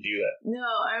do that. No,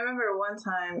 I remember one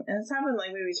time, and it's happened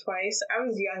like maybe twice. I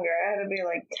was younger. I had to be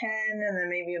like 10, and then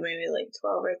maybe like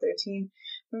 12 or 13.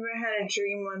 Remember I had a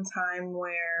dream one time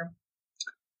where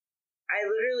I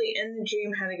literally in the dream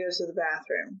had to go to the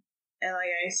bathroom. And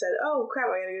like I said, oh crap,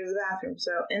 I gotta go to the bathroom.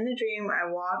 So in the dream, I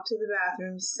walked to the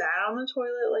bathroom, sat on the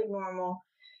toilet like normal.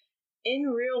 In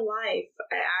real life,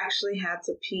 I actually had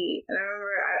to pee. And I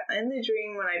remember in the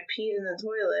dream when I peed in the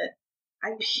toilet,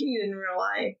 I peed in real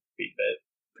life. Peed bed.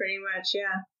 Pretty much,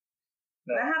 yeah.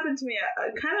 No. That happened to me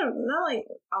kind of, not like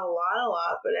a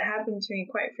lot, but it happened to me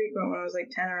quite frequent when I was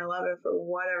like 10 or 11 for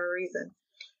whatever reason.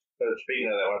 But speaking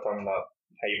of that, we're talking about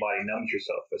how your body numbs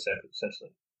yourself,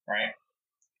 essentially, right?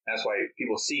 That's why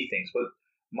people see things. But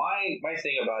my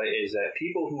thing about it is that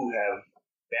people who have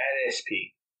bad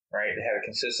SP, right, they have it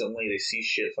consistently, they see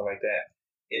shit, stuff like that,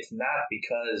 it's not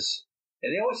because,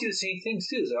 and they always see the same things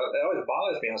too, so it always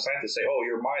bothers me how scientists say, oh,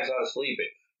 your mind's not asleep,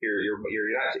 you're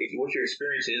not, what your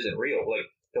experience isn't real. Like,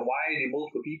 then why do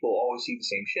multiple people always see the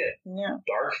same shit? Yeah.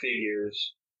 Dark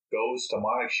figures, ghosts,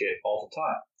 demonic shit all the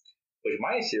time. Which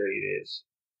my theory is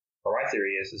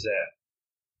that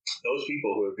those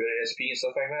people who are good at SP and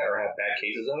stuff like that, or have bad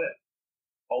cases of it,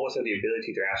 always have the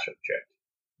ability to astral project.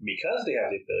 Because they have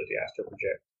the ability to astral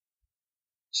project,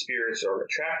 spirits are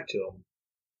attracted to them.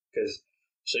 Because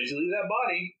as soon as you leave that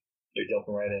body, they're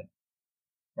jumping right in.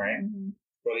 Right?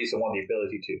 Or at least they want the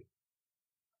ability to.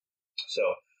 So,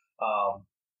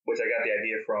 which I got the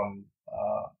idea from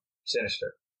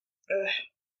Sinister.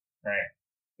 Right?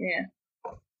 Yeah.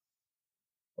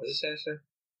 Was it Sinister?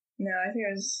 No, I think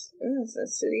it was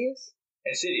Insidious.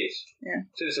 Insidious. Yeah.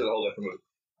 Sinister is a whole different movie.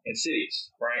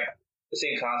 Insidious, right? The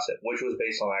same concept, which was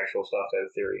based on actual stuff, that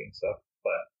theory and stuff.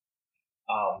 But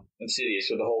Insidious,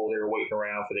 so they were waiting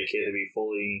around for the kid to be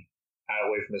fully out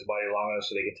away from his body long enough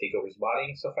so they could take over his body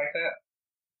and stuff like that.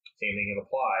 Same thing can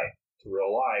apply to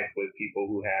real life with people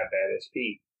who have bad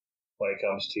SP when it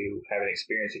comes to having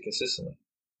experienced it consistently,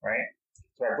 right?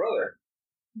 So my brother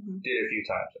did it a few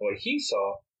times. And what he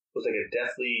saw was like a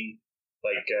deathly,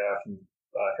 like from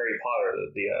Harry Potter,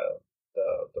 the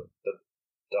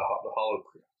hollow.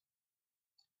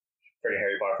 Pretty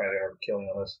Harry Potter fans are killing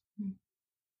on this.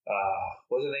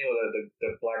 What's the name of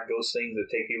the black ghost things that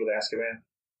take people to Azkaban?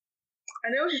 I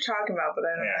know what you're talking about, but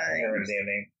I don't know. I can't remember the damn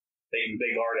name.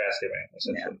 They guard Azkaban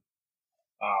essentially.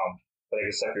 Yeah. But they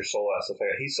can suck your soul out and stuff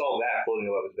like that. He saw that floating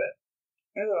above his bed.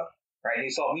 Oh. Right, and he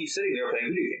saw me sitting there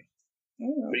playing video games.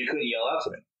 But he couldn't yell out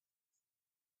to me.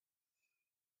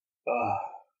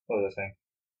 What was I saying?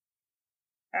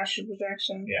 Astral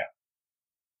projection. Yeah.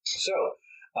 So,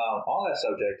 on that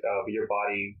subject of your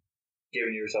body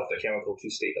giving yourself the chemical to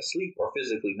stay asleep or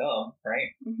physically numb,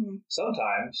 right?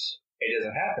 Sometimes it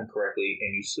doesn't happen correctly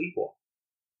and you sleepwalk.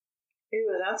 Ew,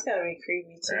 that's gotta be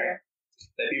creepy too. Right?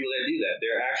 The people that do that,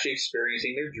 they're actually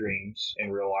experiencing their dreams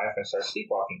in real life and start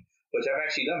sleepwalking, which I've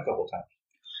actually done a couple of times.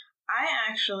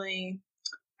 I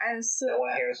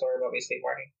want to hear a story about me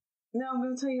sleepwalking? No, I'm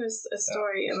going to tell you a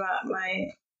story about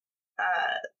my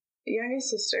youngest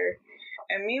sister.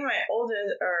 And me and my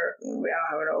oldest, or I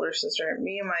don't have an older sister,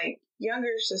 me and my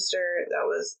younger sister that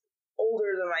was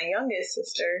older than my youngest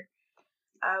sister,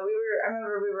 I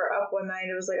remember we were up one night,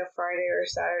 it was like a Friday or a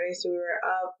Saturday, so we were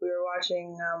up, we were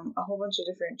watching a whole bunch of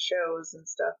different shows and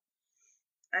stuff.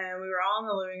 And we were all in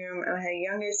the living room, and I had a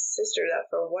youngest sister that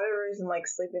for whatever reason liked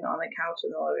sleeping on the couch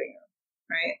in the living room,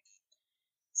 right?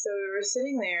 So we were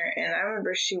sitting there, and I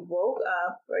remember she woke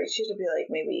up, right? She had to be like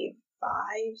maybe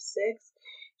 5, 6.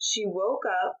 She woke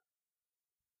up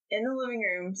in the living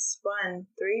room, spun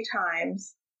 3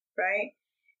 times, right?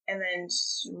 And then,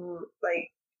 like,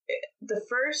 the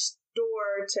first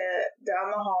door to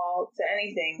down the hall to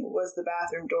anything was the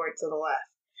bathroom door to the left.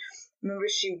 remember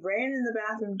she ran in the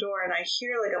bathroom door and I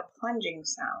hear like a plunging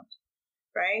sound,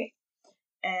 right?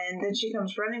 And then she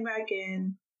comes running back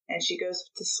in and she goes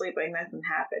to sleep like nothing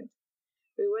happened.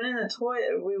 We went in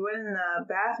the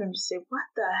bathroom to say, what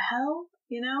the hell?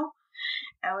 You know?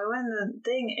 And we went in the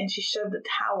thing and she shoved a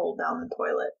towel down the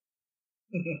toilet.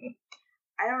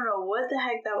 I don't know what the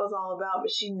heck that was all about,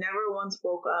 but she never once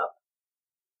woke up.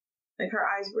 Like her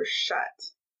eyes were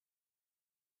shut.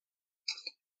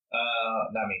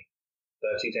 Not me.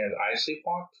 The 2 times I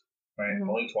sleepwalked, right? Mm-hmm.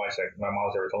 Only twice my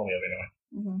mom's ever told me of anyway.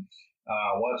 Mm-hmm.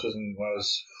 Once was when I was,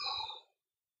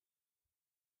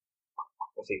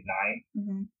 let's say 9,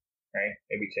 Mm-hmm. right?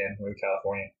 Maybe 10. We were in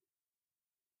California.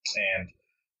 And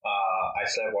I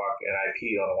sleepwalked and I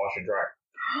peed on the washer and dryer.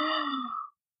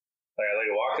 Like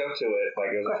I walked up to it, like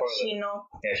it was a toilet.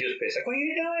 Yeah, she was pissed. Like, what are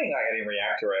you doing? Like, I didn't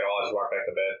react to her at all. I just walked back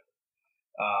to bed.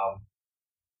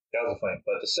 That was the funny.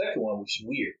 But the second one, which is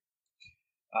weird,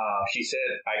 she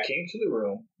said I came to the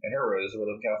room in her room. This was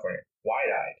in California,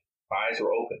 wide-eyed. My eyes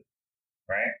were open,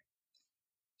 right?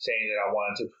 Saying that I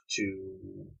wanted to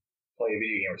play a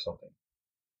video game or something.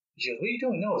 She goes, "What are you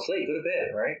doing? No, it's late. Go to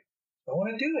bed, right? I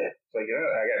want to do it." So I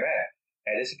got mad.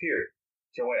 I disappeared.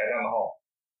 She went down the hall.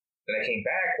 Then I came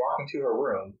back, walked into her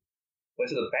room, went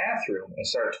to the bathroom, and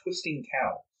started twisting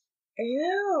towels.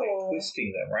 Ew. Like,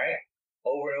 twisting them, right?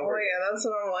 Over and over. Oh, yeah, that's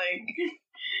what I'm like.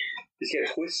 Just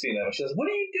kept twisting them. She goes, "What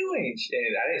are you doing?"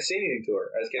 And I didn't say anything to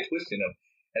her. I just kept twisting them.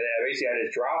 And then I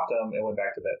just dropped them and went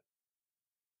back to bed.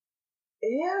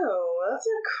 Ew, that's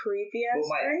a creepy ass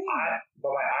dream.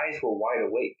 But my eyes were wide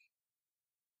awake.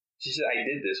 She said I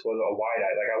did this was a wide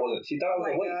eye. Like I wasn't. She thought I was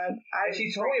awake. God. And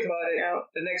she told me about it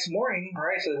the next morning.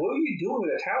 Right? So what were you doing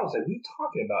with the towels? Like, what are you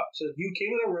talking about? She said, you came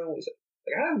in the room.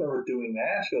 Like, I don't remember doing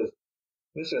that. She goes,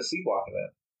 I'm just gonna sleepwalking then.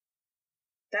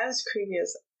 That is creepy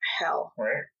as hell.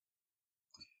 Right?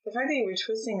 The fact that you were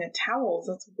twisting the towels,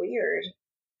 that's weird.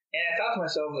 And I thought to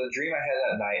myself, it was a dream I had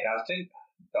that night. And I was thinking,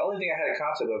 the only thing I had a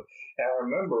concept of, and I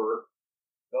remember,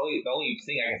 the only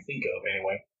thing I can think of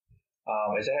anyway,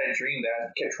 is I had a dream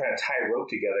that I kept trying to tie rope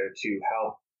together to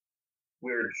help.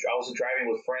 I was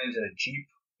driving with friends in a Jeep,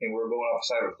 and we were going off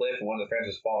the side of a cliff, and one of the friends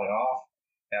was falling off,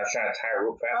 and I was trying to tie a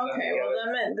rope fast enough together. Okay, well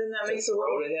that makes a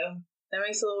little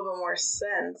bit more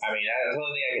sense. I mean, that's the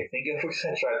only thing I can think of because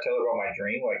I tried to tell her about my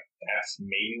dream. Like, that's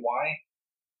maybe why.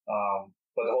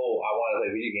 But the whole, I wanted to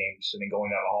play video games, and then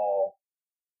going down the hall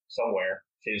somewhere,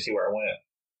 she didn't see where I went.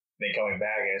 And then coming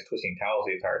back, and it's twisting towels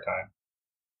the entire time.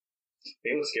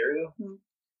 Maybe what's scary though? Mm-hmm.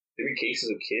 There have been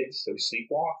cases of kids that would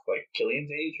sleepwalk, like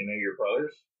Killian's age, your brothers.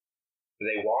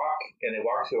 They walk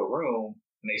to a room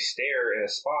and they stare at a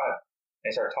spot and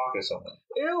they start talking to someone.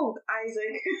 Ew,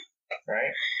 Isaac. Right?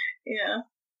 Yeah.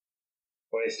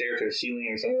 Or they stare to a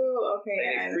ceiling or something. Ew, okay.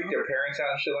 And they freak their parents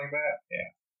out and shit like that. Yeah.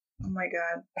 Oh my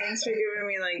god. Thanks for giving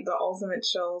me like the ultimate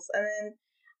chills. And then,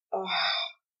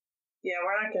 yeah,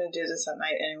 we're not gonna do this at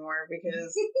night anymore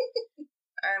because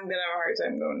I'm gonna have a hard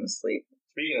time going to sleep.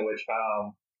 Speaking of which,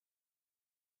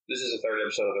 this is the 3rd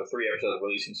episode of 3 episodes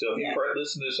releasing. So if you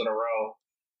listen to this in a row,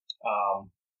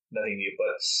 nothing new.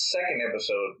 But 2nd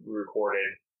episode we recorded,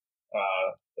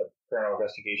 the Paranormal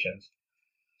Investigations.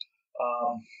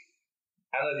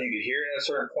 I don't know if you could hear it at a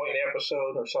certain point in the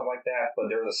episode or something like that, but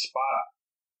there was a spot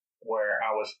where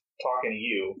I was talking to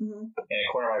you, and in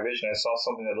the corner of my vision, I saw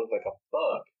something that looked like a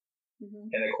bug.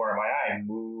 In the corner of my eye,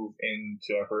 move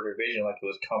into my perfect vision like it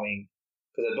was coming,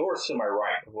 because the door is to my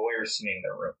right, the way we're sitting in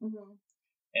the room.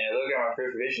 And I looked at my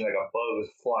perfect vision like a bug was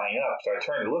flying up, so I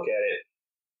turned to look at it,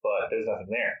 but there's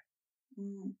nothing there.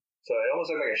 So it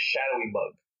almost looked like a shadowy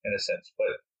bug, in a sense,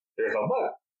 but there's no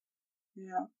bug.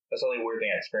 Yeah. That's the only weird thing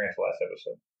I experienced last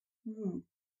episode.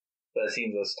 But it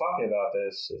seems us talking about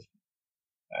this is,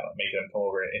 I don't know, making them come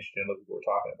over and interested in looking at what we're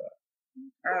talking about.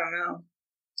 I don't know.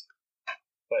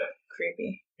 But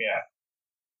creepy. Yeah.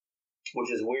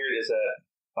 Which is weird is that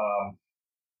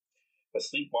but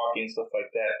sleepwalking and stuff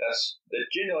like that, that's the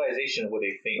generalization of what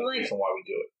they think is the reason why we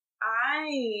do it.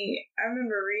 I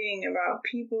remember reading about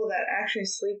people that actually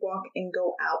sleepwalk and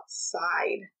go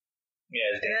outside.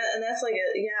 Yeah, it's dangerous. And that's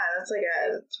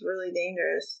it's really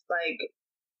dangerous. Like,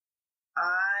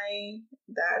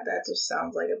 that just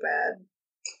sounds like a bad.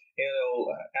 You know,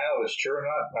 I don't know if it's true or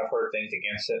not. I've heard things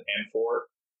against it and for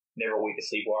it. Never wake a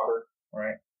sleepwalker,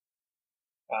 right?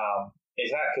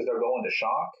 It's not because they're going to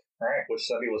shock, right? Which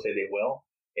some people say they will.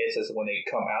 It's just when they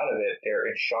come out of it, they're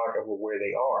in shock of where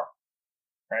they are.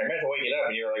 Right? Imagine waking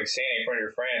up and you're like standing in front of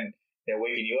your friend, they're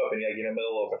waking you up and you're like in the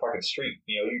middle of the fucking street.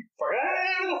 You know, you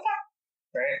fucking,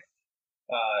 right?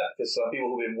 Because some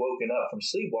people who've been woken up from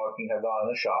sleepwalking have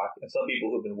gone into shock, and some people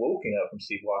who've been woken up from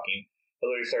sleepwalking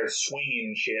literally started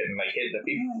swinging and shit and like hitting the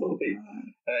people.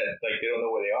 Like they don't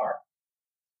know where they are.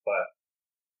 But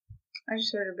I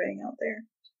just heard a bang out there.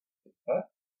 What?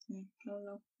 I don't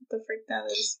know what the freak that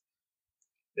is.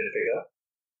 Did it pick up?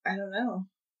 I don't know.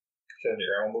 Should your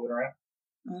grandma moving around?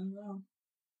 I don't know.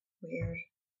 Weird.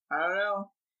 I don't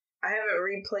know. I haven't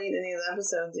replayed any of the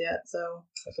episodes yet, so.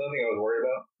 That's the other thing I was worried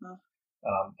about.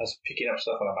 Huh. Us picking up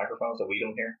stuff on the microphones that we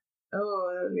don't hear.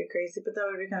 Oh, that would be crazy, but that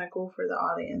would be kind of cool for the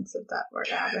audience if that were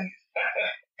to happen.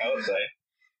 I would say.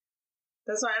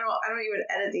 That's why I don't even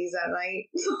edit these at night.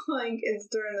 Like, it's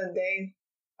during the day.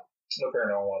 No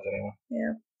paranormal ones anyway.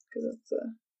 Yeah, because it's a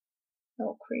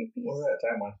little creepy. What was that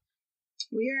time-wise?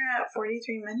 We are at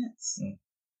 43 minutes.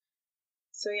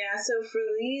 So yeah, so for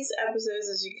these episodes,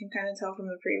 as you can kind of tell from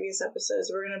the previous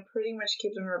episodes, we're going to pretty much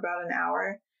keep them for about an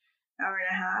hour and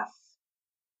a half,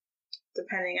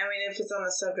 depending. I mean, if it's on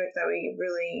the subject that we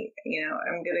really,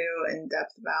 I'm going to go in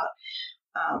depth about,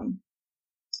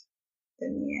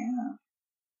 then yeah.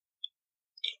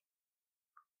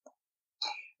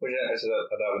 Which is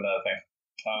another thing.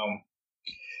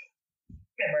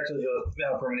 Remember I told you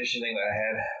the premonition thing that I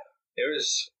had? It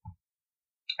was,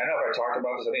 I don't know if I talked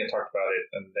about this. I think I talked about it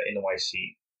in the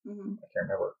NYC. Mm-hmm. I can't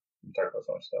remember. We talked about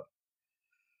so much stuff.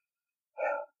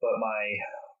 But my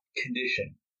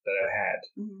condition that I've had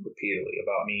repeatedly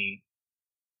about me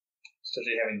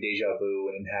essentially having deja vu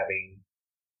and having,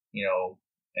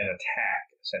 an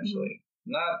attack, essentially.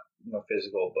 Not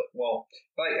physical, but,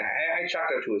 like, I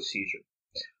chalked it up to a seizure.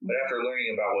 But after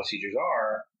learning about what seizures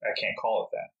are, I can't call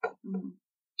it that.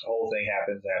 The whole thing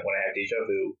happens that when I have deja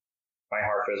vu, my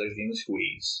heart feels like it's being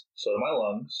squeezed. So do my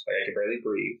lungs, like I can barely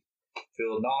breathe.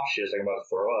 Feel nauseous, like I'm about to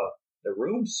throw up. The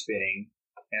room's spinning,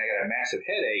 and I got a massive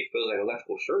headache. Feels like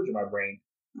electrical surge in my brain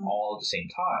all at the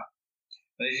same time.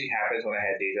 And this usually happens when I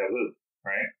had deja vu,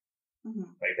 right?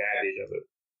 Like bad deja vu.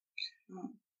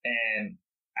 And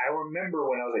I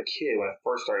remember when I was a kid, when it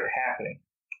first started happening,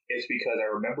 it's because I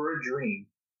remember a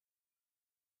dream.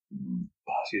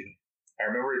 I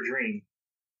remember a dream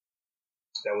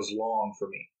that was long for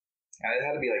me. And it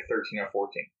had to be like 13 or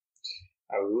 14.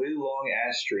 A really long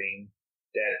ass dream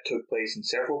that took place in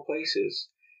several places.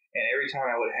 And every time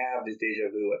I would have these deja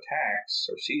vu attacks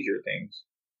or seizure things,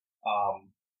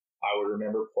 I would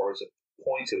remember points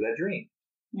of that dream.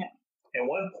 Yeah. And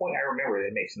one point I remember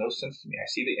that makes no sense to me. I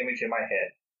see the image in my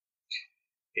head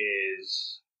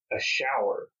is a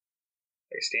shower,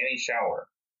 like a standing shower,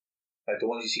 like the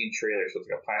ones you see in trailers with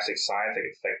like a plastic side, like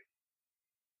it's like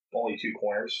only two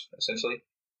corners essentially,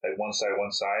 like one side,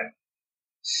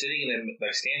 standing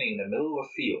in the middle of a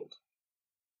field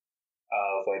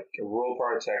of like a rural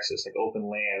part of Texas, like open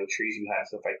land with trees behind,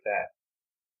 stuff like that.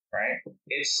 Right?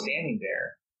 It's standing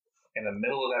there in the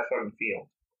middle of that fucking field,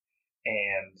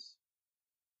 and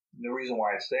no reason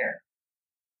why it's there.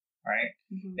 Right?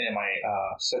 And then my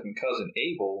second cousin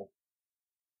Abel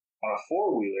on a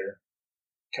 4-wheeler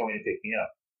coming to pick me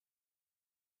up.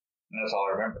 And that's all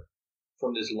I remember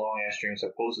from this long ass dream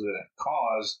supposedly that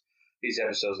caused these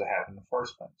episodes to happen in the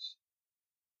first place.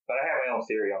 But I have my own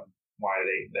theory on why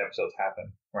the episodes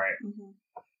happen, right?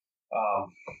 I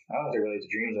don't know if they relate to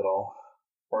dreams at all.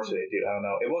 Of course they do. I don't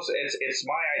know. It's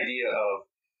my idea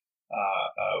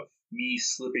of me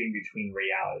slipping between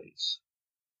realities.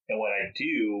 And what I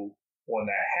do when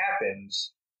that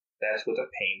happens, that's what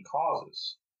the pain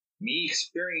causes. Me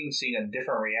experiencing a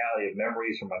different reality of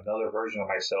memories from another version of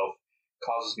myself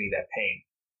causes me that pain.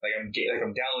 Like I'm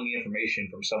downloading information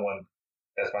from someone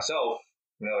that's myself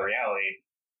from another reality,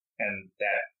 and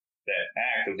that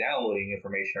act of downloading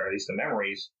information, or at least the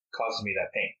memories, causes me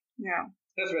that pain. Yeah.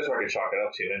 That's the best way I can chalk it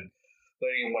up to. And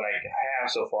learning what I have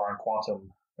so far in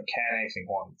quantum mechanics and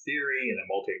quantum theory and the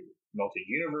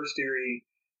multi-universe theory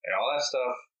and all that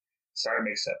stuff started to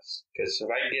make sense. Because if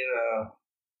I get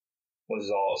when this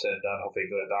is all said and done,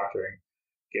 hopefully go to a doctor and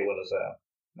get one of those,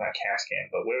 not CAT scan,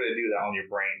 but whatever they do that on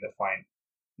your brain to find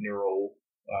neural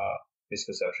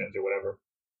misconceptions or whatever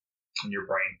in your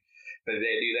brain. But if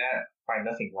they do that, find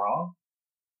nothing wrong,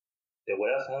 then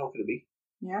what else the hell could it be?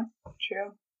 Yeah,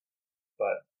 true.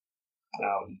 But,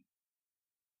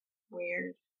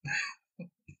 weird.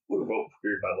 We're both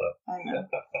weird, my love. I know.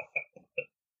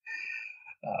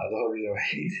 The whole reason why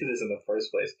we did this in the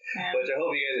first place. Yeah. But I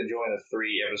hope you guys enjoy the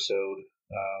 3-episode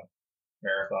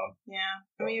marathon. Yeah.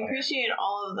 And we appreciate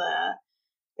all of the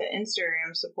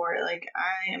Instagram support. Like,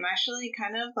 I am actually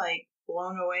kind of like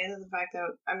blown away at the fact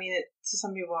that, I mean, to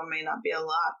some people it may not be a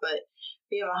lot, but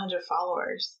we have 100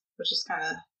 followers, which is kind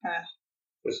of.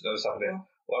 Which is another stuff there.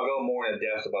 Well, I'll go more in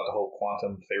depth about the whole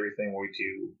quantum theory thing when we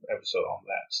do episode on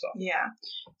that stuff. Yeah.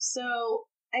 So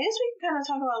I guess we can kind of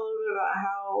talk about a little bit about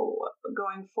how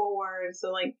going forward.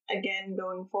 So, like, again,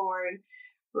 going forward,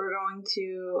 we're going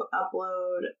to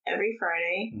upload every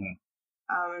Friday.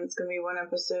 It's going to be one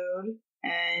episode.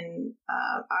 And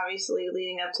obviously,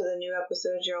 leading up to the new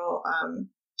episode, you'll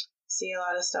see a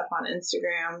lot of stuff on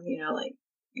Instagram, like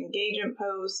engagement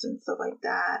posts and stuff like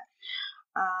that.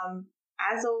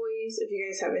 As always, if you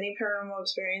guys have any paranormal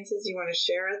experiences you want to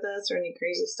share with us or any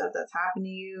crazy stuff that's happened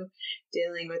to you,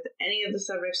 dealing with any of the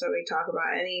subjects that we talk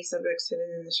about, any subjects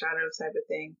hidden in the shadows type of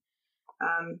thing,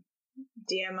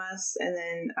 DM us. And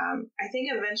then I think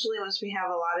eventually once we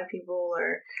have a lot of people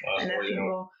or enough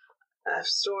people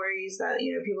stories that,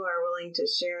 people are willing to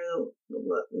share,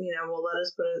 will let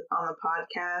us put it on the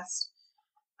podcast.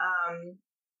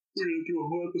 We're going to do a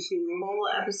whole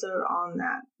episode on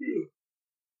that. Yeah.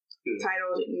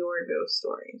 Titled Your Ghost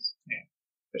Stories. Yeah.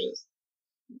 Which is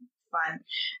fun.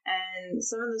 And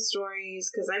some of the stories,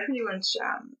 because I pretty much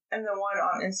am the one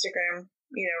on Instagram,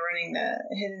 running the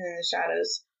Hidden in the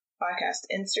Shadows podcast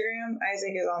Instagram.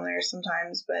 Isaac is on there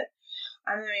sometimes, but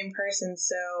I'm the main person,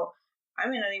 so I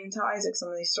may not even tell Isaac some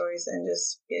of these stories and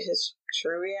just get his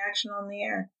true reaction on the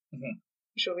air,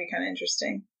 which will be kind of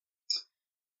interesting.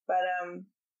 But,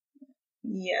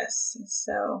 yes,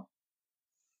 so...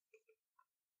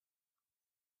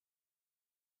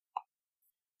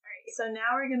 So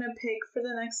now we're going to pick for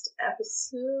the next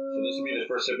episode. So this will be the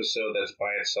first episode that's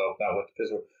by itself, not with,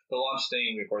 because the launch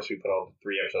thing, of course, we put all the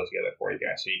 3 episodes together for you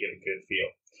guys, so you get a good feel.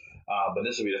 But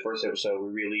this will be the first episode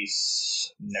we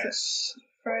release next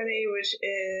Friday, which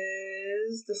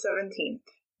is the 17th.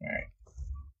 All right.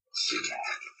 Let's see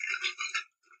that.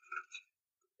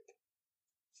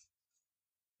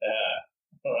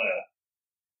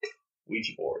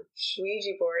 Ouija boards.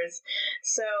 Ouija boards.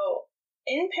 So,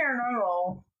 in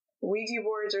paranormal, Ouija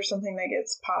boards are something that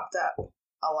gets popped up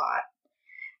a lot.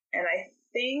 And I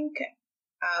think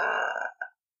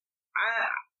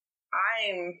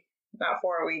I'm not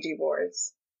for Ouija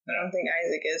boards. I don't think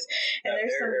Isaac is. And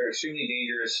they're an extremely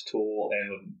dangerous tool,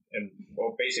 and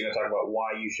we're basically going to talk about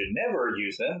why you should never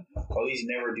use them, or at least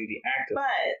never do the act of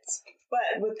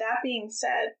But with that being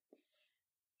said,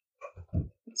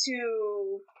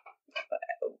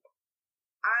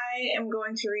 I am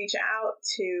going to reach out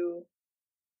to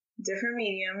different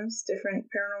mediums, different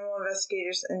paranormal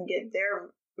investigators, and get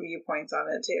their viewpoints on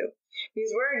it too.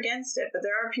 Because we're against it, but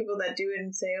there are people that do it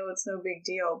and say, oh, it's no big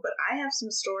deal. But I have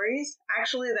some stories,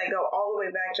 actually, that go all the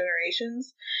way back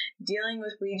generations, dealing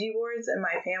with Ouija boards in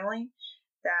my family.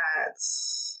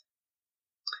 That's,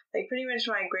 like, pretty much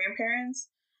my grandparents,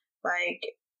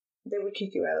 like, they would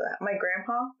kick you out of that. My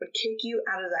grandpa would kick you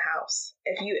out of the house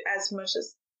if you as much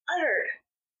as uttered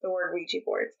the word Ouija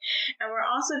boards. And we're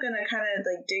also going to kind of,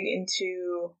 like, dig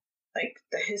into, like,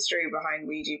 the history behind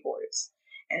Ouija boards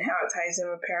and how it ties in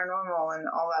with paranormal and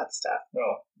all that stuff.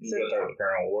 Well, you go talk about the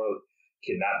paranormal world,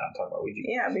 cannot not talk about Ouija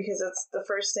boards. Yeah, because that's the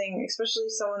first thing, especially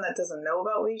someone that doesn't know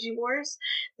about Ouija boards,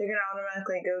 they're going to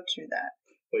automatically go to that.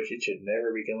 Which it should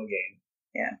never become a game.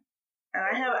 Yeah. And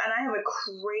I have a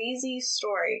crazy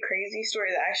story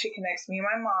that actually connects me and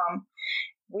my mom.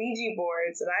 Ouija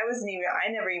boards, and I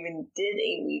never even did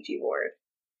a Ouija board.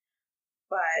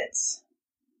 But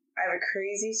I have a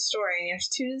crazy story, and you have to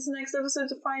tune into the next episode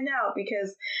to find out,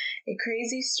 because a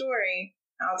crazy story,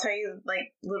 I'll tell you,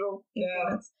 like, little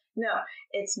moments. No,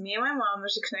 it's me and my mom.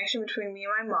 There's a connection between me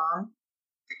and my mom.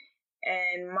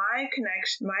 And my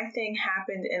thing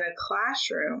happened in a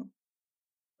classroom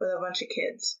with a bunch of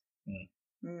kids.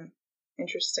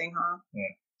 Interesting, huh?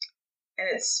 And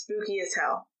it's spooky as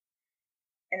hell.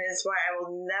 And it's why I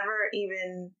will never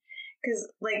even,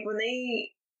 because, like, when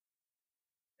they,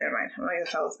 never mind, I'm not going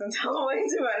to tell, it's going to tell them way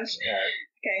too much.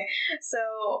 Okay,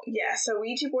 so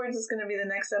Ouija boards is going to be the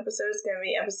next episode. It's going to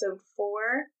be episode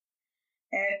 4.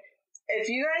 And if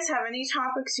you guys have any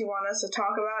topics you want us to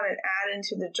talk about and add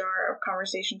into the jar of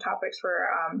conversation topics for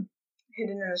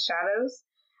Hidden in the Shadows,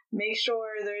 make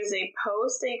sure there's a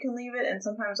post that you can leave it, and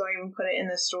sometimes I'll even put it in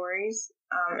the stories,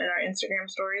 in our Instagram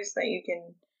stories, that you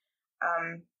can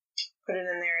put it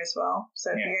in there as well.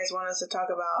 So if you guys want us to talk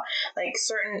about, like,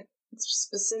 certain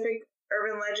specific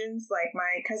urban legends, like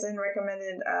my cousin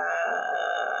recommended,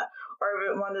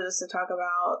 or wanted us to talk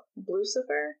about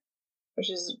Lucifer, which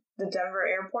is the Denver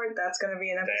airport. That's going to be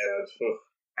an episode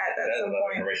at some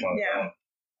point. Yeah.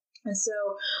 And so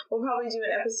we'll probably do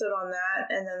an episode on that,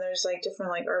 and then there's, like,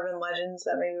 different, like, urban legends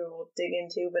that maybe we'll dig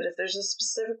into. But if there's a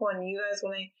specific one you guys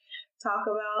want to talk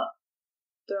about,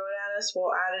 throw it at us.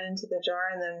 We'll add it into the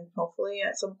jar, and then hopefully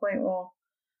at some point we'll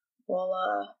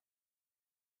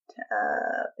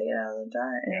pick it out of the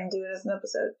jar and do it as an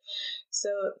episode. So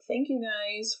thank you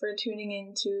guys for tuning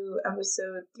into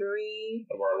episode 3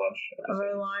 of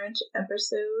our launch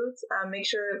episodes. Make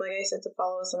sure, like I said, to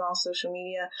follow us on all social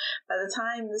media. By the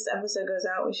time this episode goes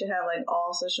out, we should have like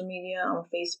all social media on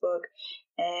Facebook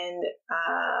and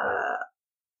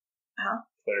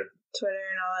Twitter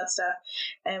and all that stuff.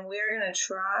 And we are gonna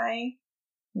try.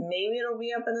 Maybe it'll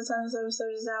be up at the time this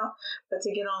episode is out, but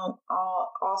to get on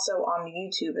also on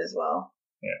YouTube as well.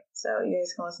 Yeah. So you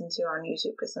guys can listen to on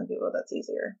YouTube because some people that's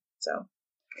easier. So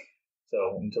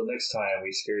until next time,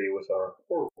 we scare you with our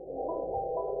horror.